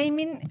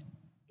blaming,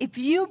 if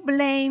you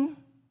blame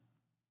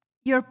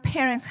your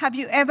parents, have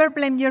you ever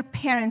blamed your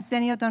parents?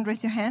 Daniel, don't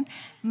raise your hand.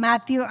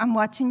 Matthew, I'm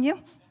watching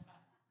you.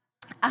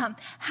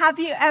 Have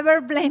you ever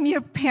blamed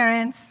your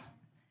parents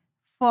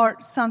for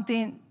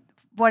something,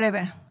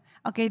 whatever?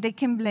 Okay, they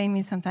can blame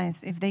me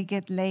sometimes. If they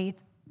get late,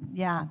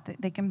 yeah,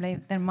 they can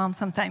blame their mom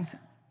sometimes.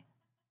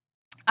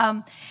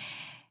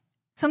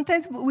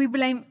 Sometimes we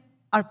blame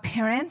our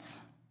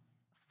parents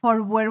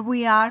for where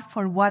we are,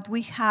 for what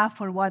we have,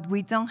 for what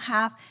we don't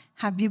have.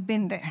 Have you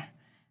been there?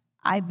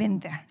 I've been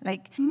there.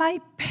 Like, my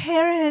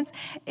parents,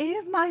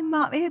 if my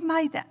mom, if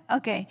my dad.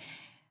 Okay.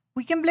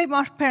 We can blame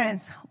our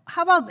parents.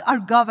 How about our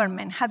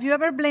government? Have you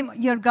ever blamed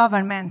your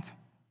government?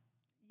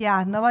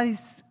 Yeah,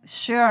 nobody's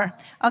sure.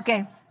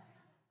 Okay.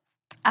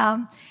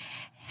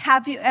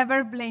 Have you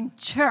ever blamed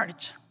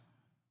church?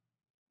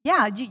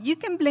 Yeah, you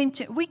can blame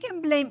church. We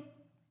can blame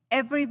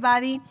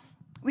everybody.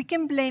 We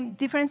can blame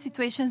different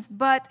situations.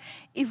 But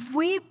if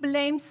we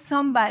blame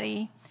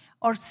somebody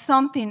or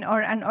something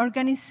or an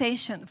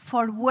organization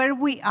for where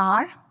we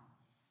are,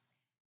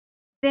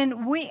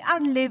 then we are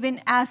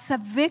living as a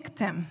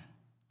victim.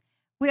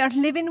 We are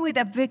living with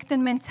a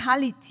victim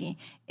mentality.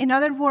 In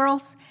other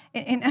words,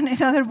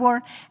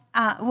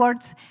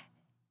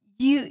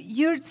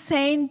 you're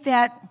saying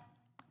that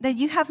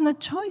you have no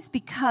choice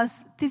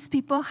because these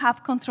people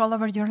have control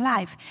over your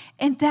life.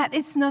 And that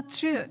is not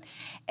true.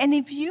 And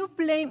if you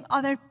blame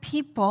other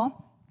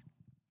people,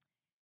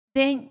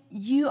 then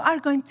you are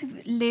going to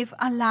live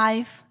a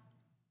life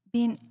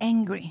being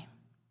angry.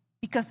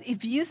 Because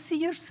if you see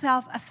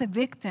yourself as a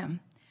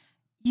victim,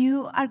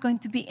 you are going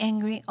to be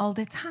angry all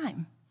the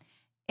time.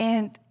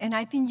 And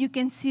I think you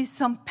can see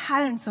some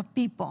patterns of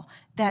people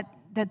that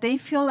they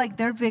feel like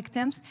they're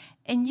victims,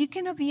 and you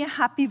cannot be a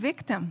happy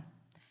victim.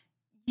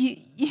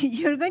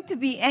 You're going to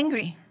be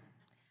angry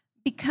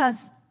because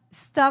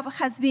stuff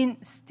has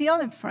been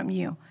stolen from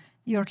you.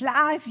 Your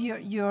life,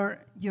 your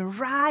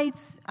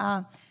rights,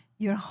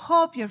 your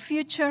hope, your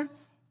future.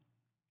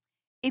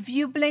 If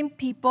you blame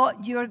people,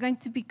 you're going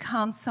to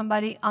become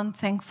somebody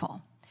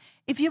unthankful.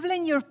 If you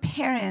blame your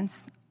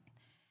parents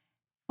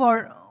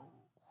for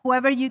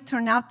whoever you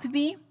turn out to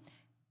be,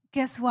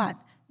 guess what?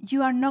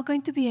 You are not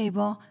going to be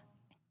able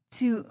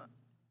to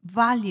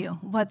value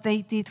what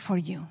they did for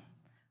you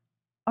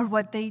or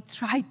what they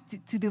tried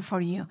to do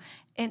for you.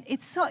 And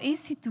it's so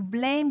easy to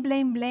blame,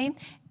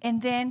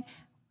 and then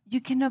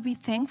you cannot be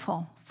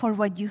thankful for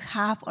what you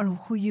have or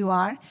who you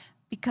are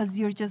because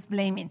you're just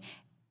blaming.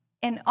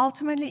 And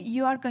ultimately,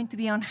 you are going to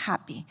be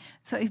unhappy.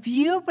 So if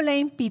you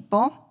blame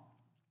people,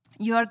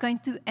 you are going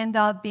to end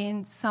up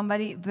being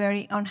somebody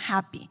very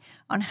unhappy.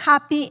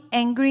 Unhappy,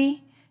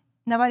 angry,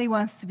 nobody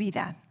wants to be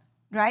that,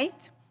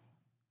 right?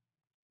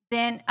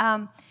 Then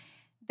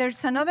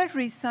there's another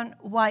reason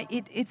why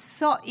it's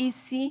so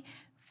easy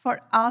for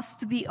us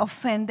to be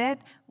offended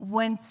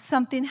when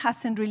something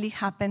hasn't really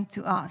happened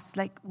to us,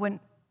 like when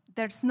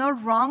there's no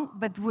wrong,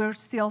 but we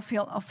still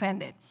feel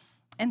offended.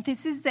 And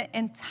this is the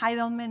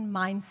entitlement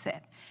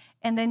mindset.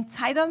 And the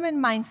entitlement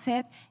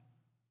mindset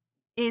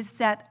is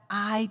that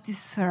I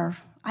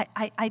deserve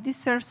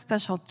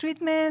special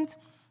treatment,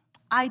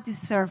 I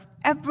deserve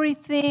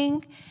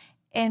everything,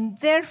 and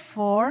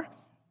therefore,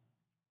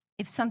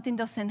 if something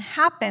doesn't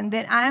happen,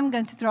 then I'm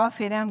going to throw a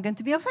fit and I'm going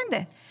to be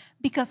offended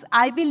because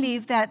I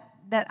believe that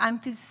I'm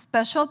this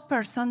special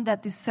person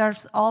that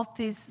deserves all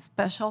these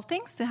special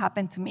things to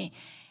happen to me.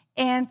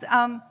 And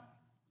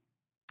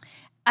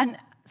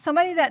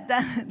somebody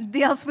that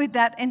deals with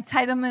that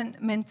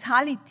entitlement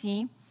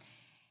mentality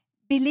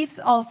believes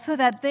also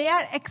that they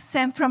are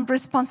exempt from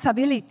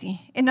responsibility.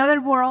 In other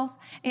words,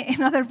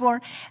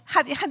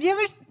 have you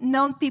ever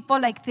known people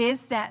like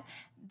this that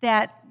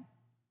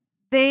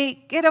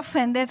they get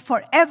offended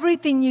for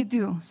everything you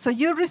do? So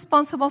you're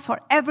responsible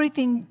for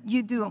everything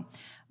you do,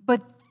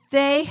 but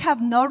they have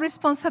no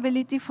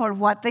responsibility for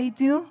what they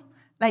do.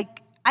 Like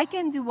I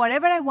can do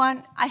whatever I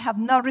want. I have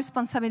no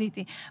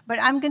responsibility. But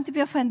I'm going to be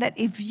offended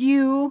if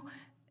you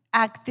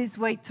act this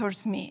way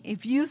towards me,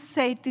 if you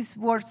say these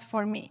words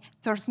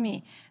towards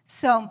me.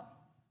 So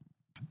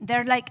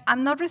they're like,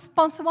 I'm not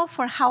responsible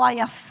for how I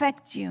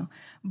affect you,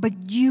 but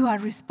you are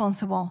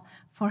responsible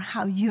for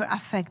how you're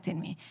affecting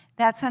me.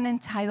 That's an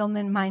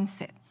entitlement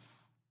mindset.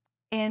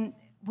 And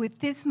with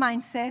this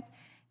mindset,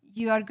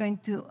 you are going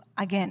to,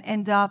 again,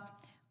 end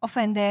up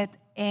offended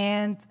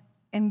and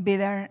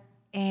bitter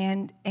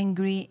and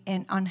angry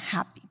and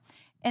unhappy.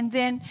 And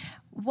then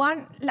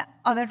one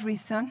other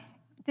reason,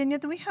 Daniel,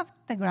 do we have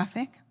the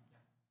graphic?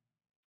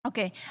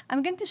 Okay,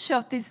 I'm going to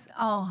show this.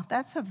 Oh,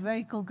 that's a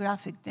very cool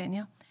graphic,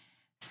 Daniel.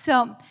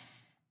 So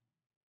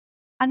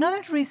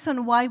another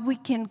reason why we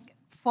can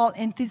fall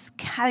in this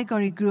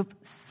category group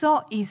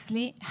so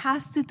easily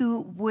has to do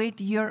with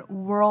your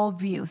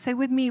worldview. Say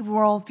with me,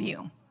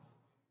 worldview.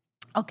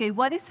 Okay,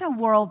 what is a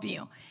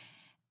worldview?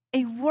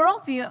 A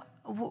worldview,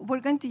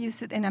 we're going to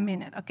use it in a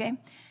minute, okay?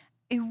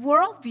 A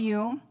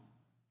worldview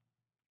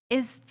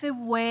is the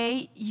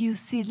way you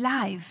see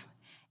life.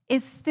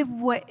 It's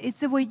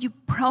the way you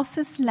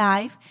process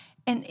life,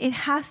 and it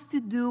has to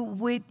do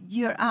with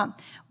your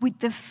with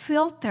the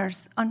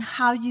filters on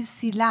how you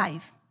see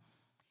life.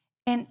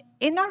 And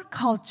in our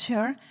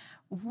culture,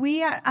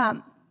 we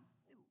are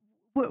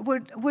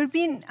we're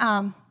being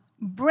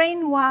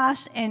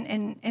brainwashed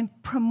and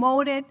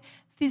promoted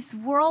this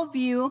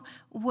worldview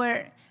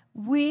where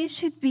we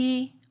should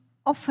be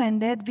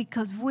offended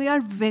because we are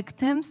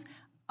victims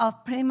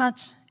of pretty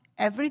much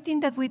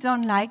everything that we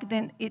don't like.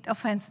 Then it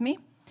offends me.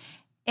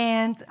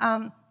 And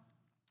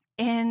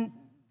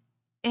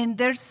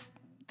there's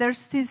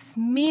these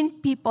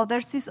mean people,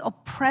 there's these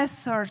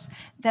oppressors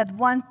that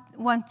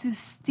want to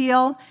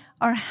steal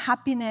our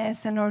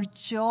happiness and our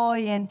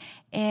joy,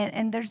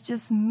 and there's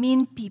just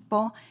mean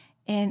people,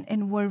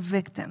 and we're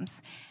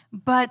victims.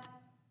 But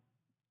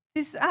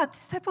this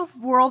type of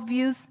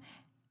worldviews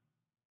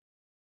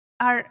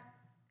are,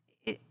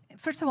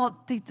 first of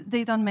all,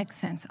 they don't make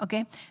sense,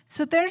 okay?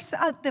 So there's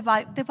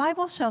the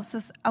Bible shows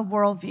us a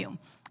worldview.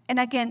 And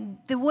again,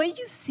 the way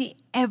you see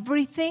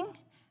everything,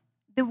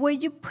 the way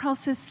you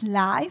process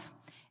life,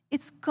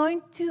 it's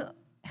going to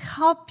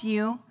help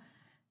you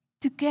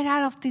to get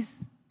out of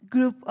this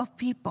group of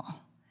people,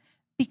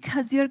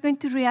 because you're going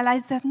to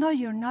realize that, no,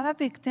 you're not a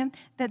victim,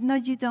 that, no,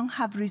 you don't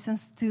have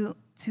reasons to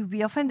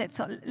be offended.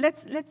 So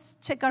let's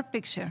check our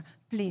picture,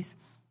 please.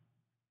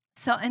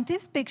 So in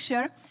this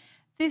picture,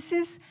 this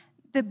is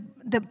the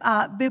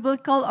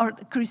biblical or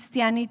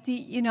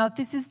Christianity,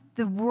 this is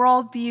the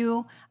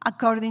worldview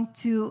according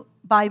to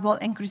Bible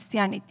and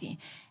Christianity.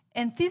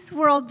 And this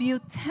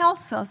worldview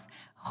tells us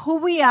who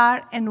we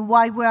are and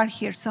why we are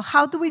here. So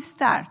how do we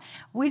start?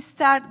 We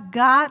start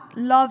God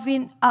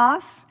loving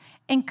us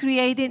and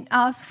creating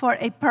us for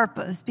a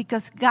purpose,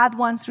 because God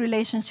wants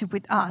relationship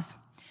with us.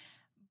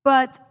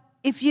 But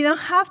if you don't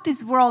have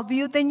this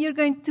worldview, then you're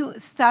going to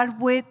start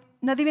with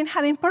not even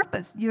having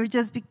purpose. You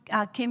just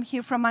came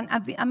here from an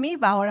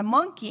amoeba or a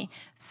monkey.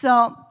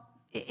 So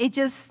it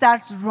just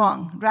starts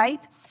wrong,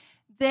 right?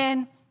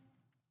 Then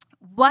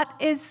what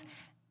is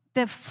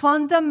the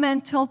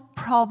fundamental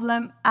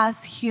problem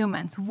as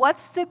humans?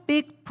 What's the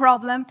big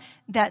problem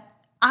that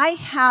I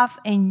have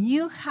and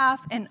you have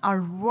and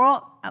our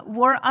world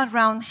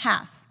around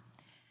has?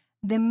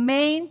 The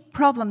main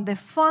problem, the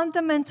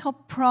fundamental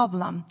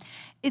problem,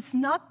 it's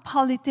not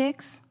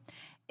politics.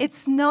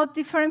 It's not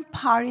different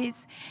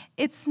parties.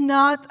 It's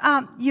not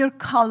your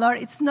color.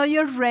 It's not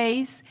your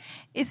race.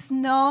 It's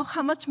not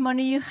how much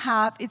money you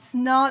have. It's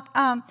not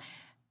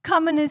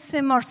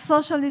communism or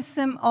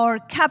socialism or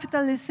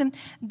capitalism.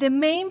 The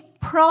main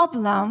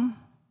problem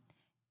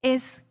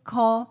is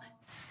called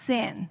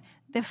sin,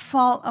 the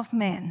fall of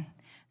man.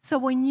 So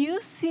when you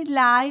see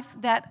life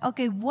that,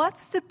 okay,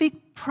 what's the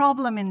big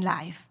problem in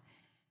life?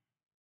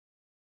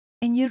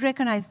 And you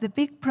recognize the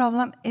big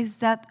problem is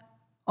that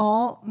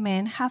all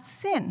men have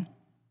sinned,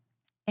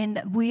 and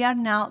that we are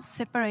now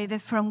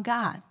separated from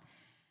God.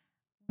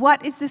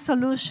 What is the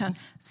solution?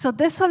 So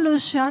the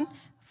solution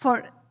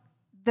for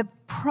the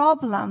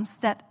problems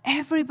that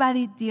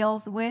everybody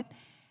deals with,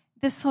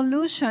 the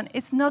solution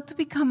is not to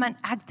become an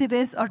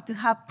activist or to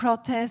have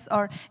protests,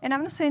 and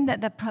I'm not saying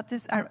that the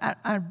protests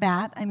are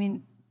bad. I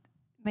mean,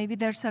 maybe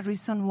there's a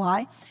reason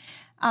why.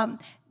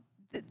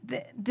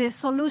 The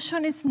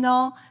solution is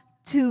not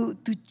to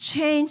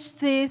change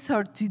this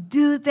or to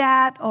do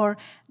that, or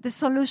the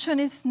solution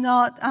is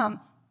not,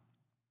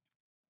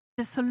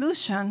 the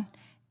solution,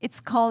 it's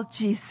called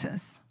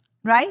Jesus,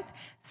 right?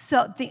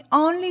 So the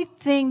only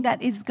thing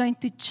that is going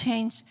to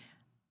change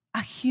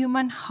a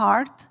human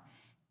heart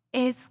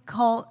is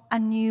called a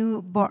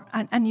new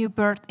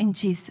birth in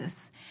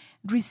Jesus.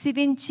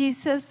 Receiving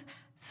Jesus,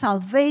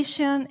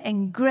 salvation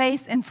and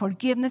grace and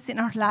forgiveness in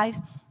our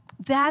lives,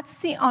 that's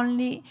the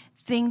only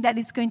thing that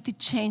is going to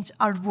change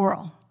our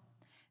world.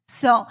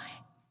 So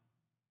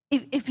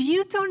if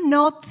you don't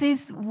know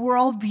this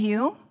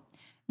worldview,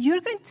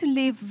 you're going to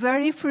live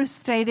very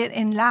frustrated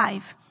in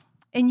life,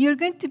 And you're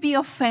going to be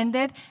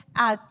offended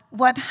at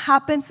what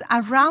happens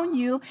around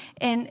you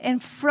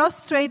and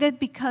frustrated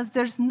because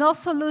there's no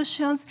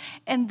solutions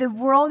and the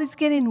world is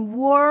getting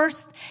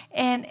worse.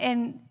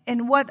 And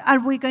what are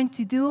we going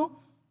to do?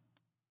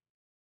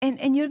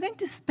 And you're going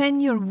to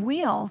spend your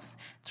wheels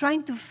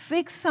trying to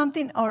fix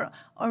something or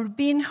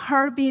being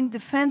hurt, being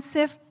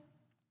defensive,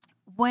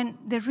 when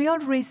the real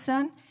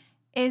reason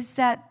is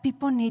that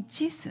people need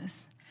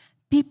Jesus.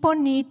 People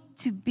need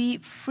to be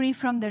free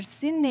from their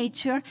sin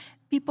nature.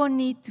 People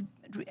need to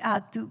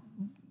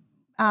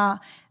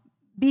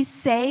be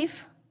saved,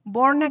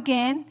 born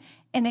again,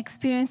 and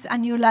experience a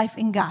new life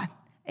in God.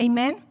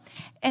 Amen?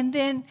 And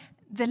then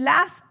the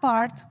last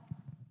part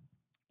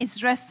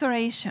is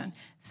restoration.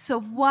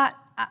 So what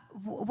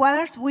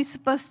are we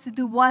supposed to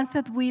do once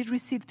that we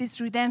receive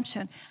this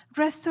redemption?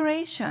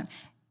 Restoration.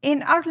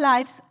 In our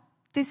lives,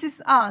 this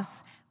is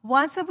us.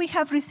 Once that we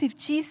have received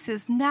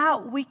Jesus, now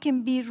we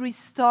can be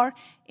restored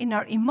in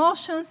our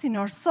emotions, in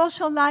our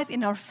social life,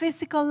 in our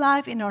physical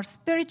life, in our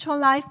spiritual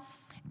life.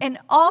 And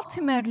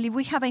ultimately,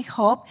 we have a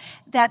hope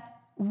that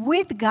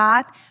with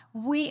God,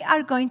 we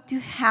are going to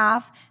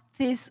have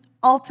this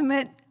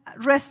ultimate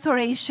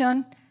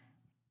restoration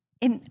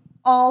in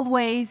all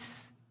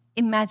ways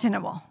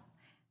imaginable.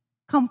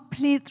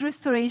 Complete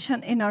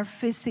restoration in our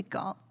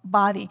physical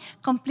body,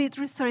 complete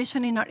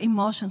restoration in our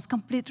emotions,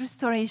 complete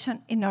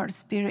restoration in our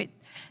spirit.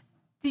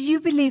 Do you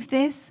believe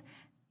this?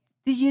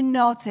 Do you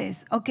know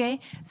this? Okay?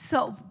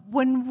 So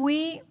when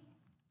we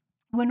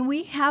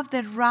have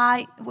the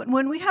wrong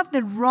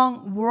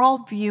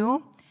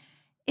worldview,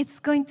 it's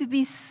going to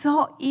be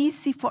so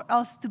easy for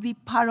us to be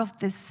part of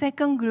the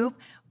second group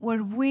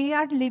where we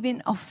are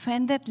living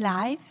offended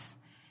lives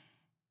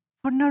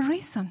for no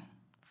reason.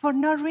 For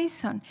no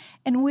reason.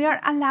 And we are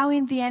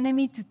allowing the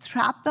enemy to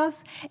trap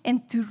us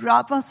and to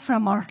rob us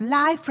from our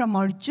life, from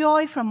our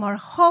joy, from our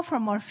hope,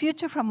 from our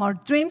future, from our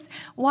dreams.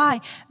 Why?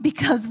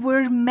 Because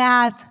we're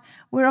mad.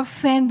 We're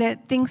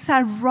offended. Things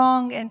are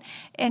wrong,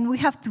 and we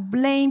have to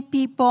blame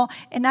people,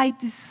 and I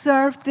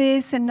deserve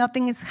this, and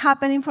nothing is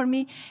happening for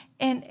me.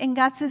 And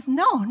God says,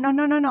 no.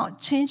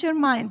 Change your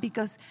mind,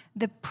 because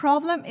the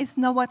problem is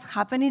not what's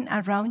happening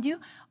around you,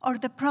 or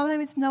the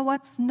problem is not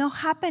what's not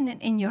happening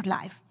in your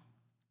life.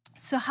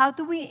 So how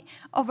do we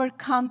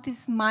overcome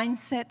this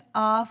mindset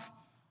of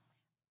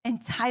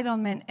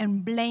entitlement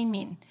and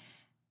blaming?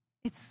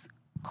 It's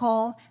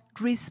called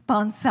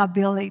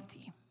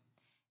responsibility.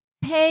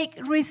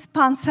 Take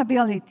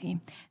responsibility.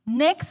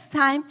 Next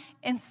time,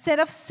 instead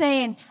of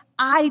saying,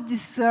 I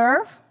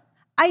deserve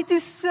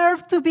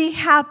to be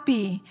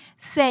happy,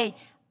 say,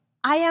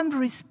 I am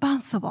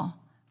responsible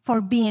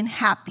for being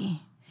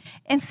happy.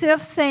 Instead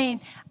of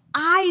saying,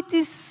 I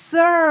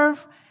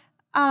deserve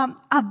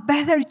a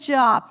better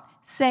job,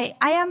 say,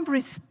 I am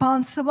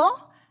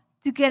responsible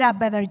to get a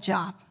better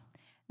job.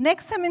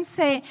 Next time, and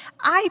say,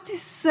 I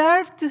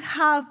deserve to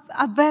have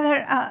a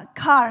better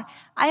car.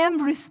 I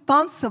am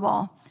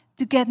responsible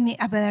to get me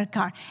a better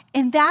car.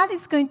 And that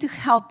is going to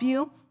help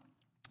you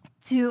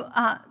to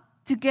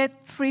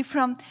get free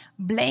from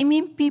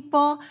blaming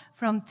people,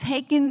 from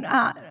taking,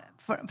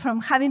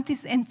 from having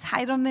this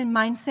entitlement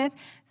mindset.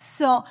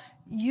 So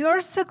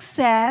your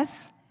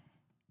success,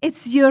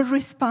 it's your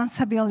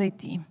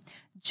responsibility.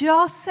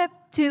 Joseph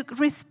took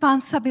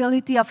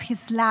responsibility of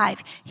his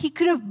life. He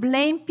could have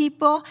blamed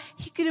people.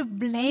 He could have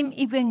blamed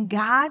even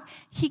God.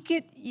 He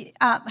could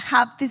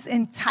have this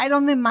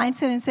entitlement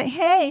mindset and say,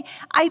 hey,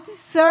 I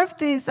deserve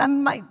this.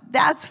 I'm my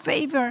dad's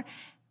favor.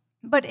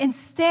 But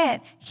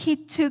instead, he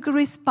took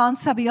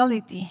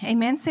responsibility.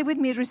 Amen? Say with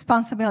me,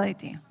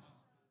 responsibility.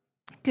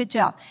 Good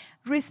job.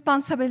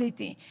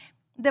 Responsibility.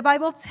 The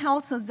Bible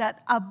tells us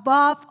that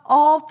above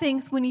all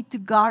things, we need to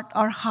guard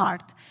our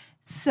heart.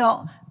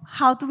 So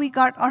how do we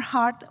guard our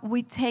heart?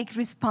 We take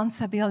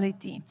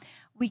responsibility.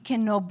 We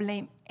cannot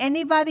blame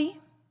anybody.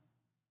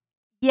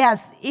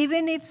 Yes,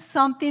 even if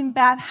something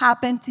bad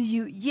happened to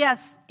you.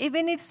 Yes,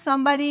 even if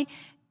somebody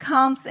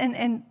comes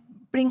and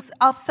brings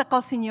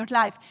obstacles in your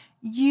life.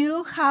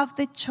 You have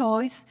the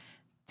choice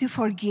to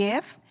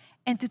forgive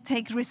and to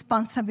take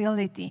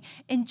responsibility.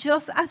 And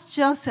just as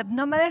Joseph,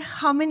 no matter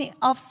how many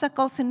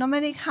obstacles and no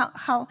matter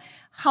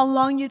how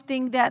long you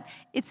think that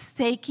it's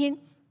taking,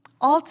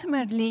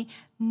 ultimately,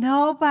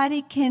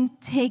 nobody can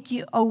take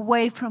you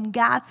away from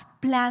God's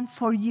plan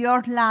for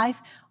your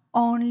life.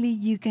 Only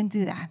you can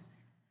do that.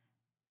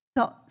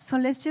 So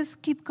let's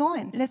just keep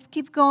going. Let's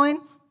keep going.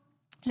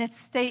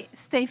 Let's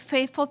stay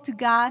faithful to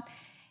God,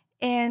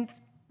 and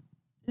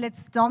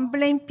let's don't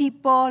blame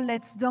people.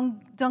 Let's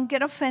don't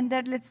get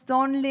offended. Let's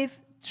don't live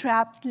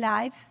trapped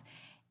lives.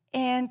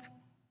 And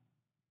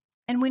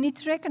we need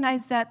to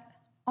recognize that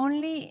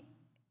only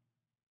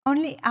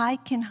I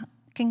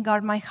can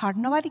guard my heart.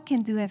 Nobody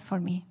can do it for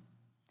me.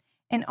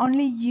 And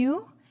only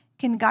you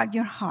can guard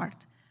your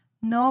heart.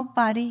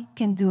 Nobody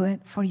can do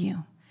it for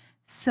you.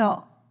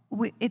 So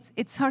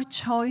it's our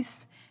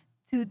choice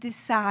to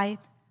decide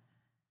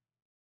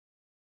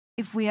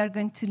if we are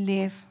going to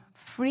live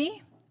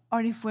free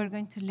or if we're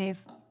going to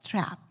live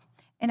trapped.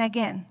 And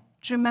again,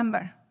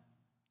 remember,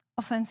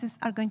 offenses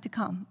are going to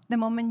come. The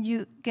moment you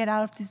get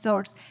out of these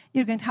doors,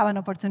 you're going to have an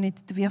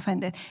opportunity to be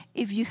offended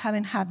if you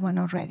haven't had one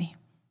already.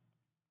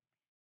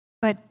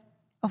 But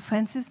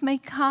offenses may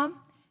come.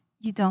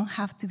 You don't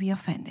have to be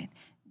offended.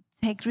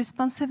 Take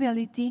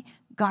responsibility,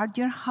 guard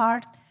your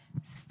heart,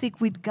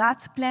 stick with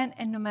God's plan,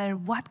 and no matter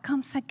what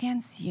comes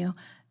against you,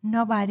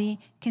 nobody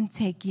can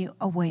take you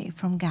away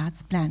from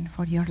God's plan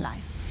for your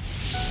life.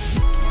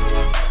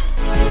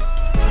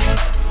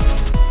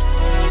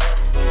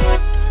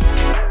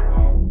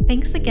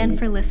 Thanks again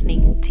for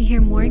listening. To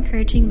hear more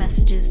encouraging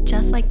messages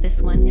just like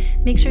this one,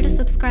 make sure to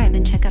subscribe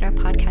and check out our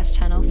podcast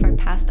channel for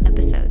past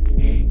episodes.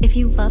 If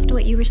you loved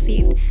what you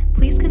received,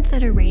 please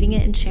consider rating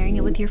it and sharing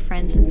it with your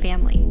friends and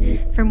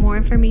family. For more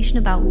information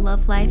about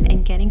Love Life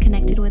and getting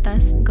connected with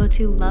us, go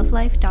to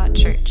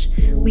lovelife.church.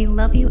 We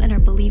love you and are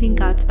believing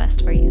God's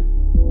best for you.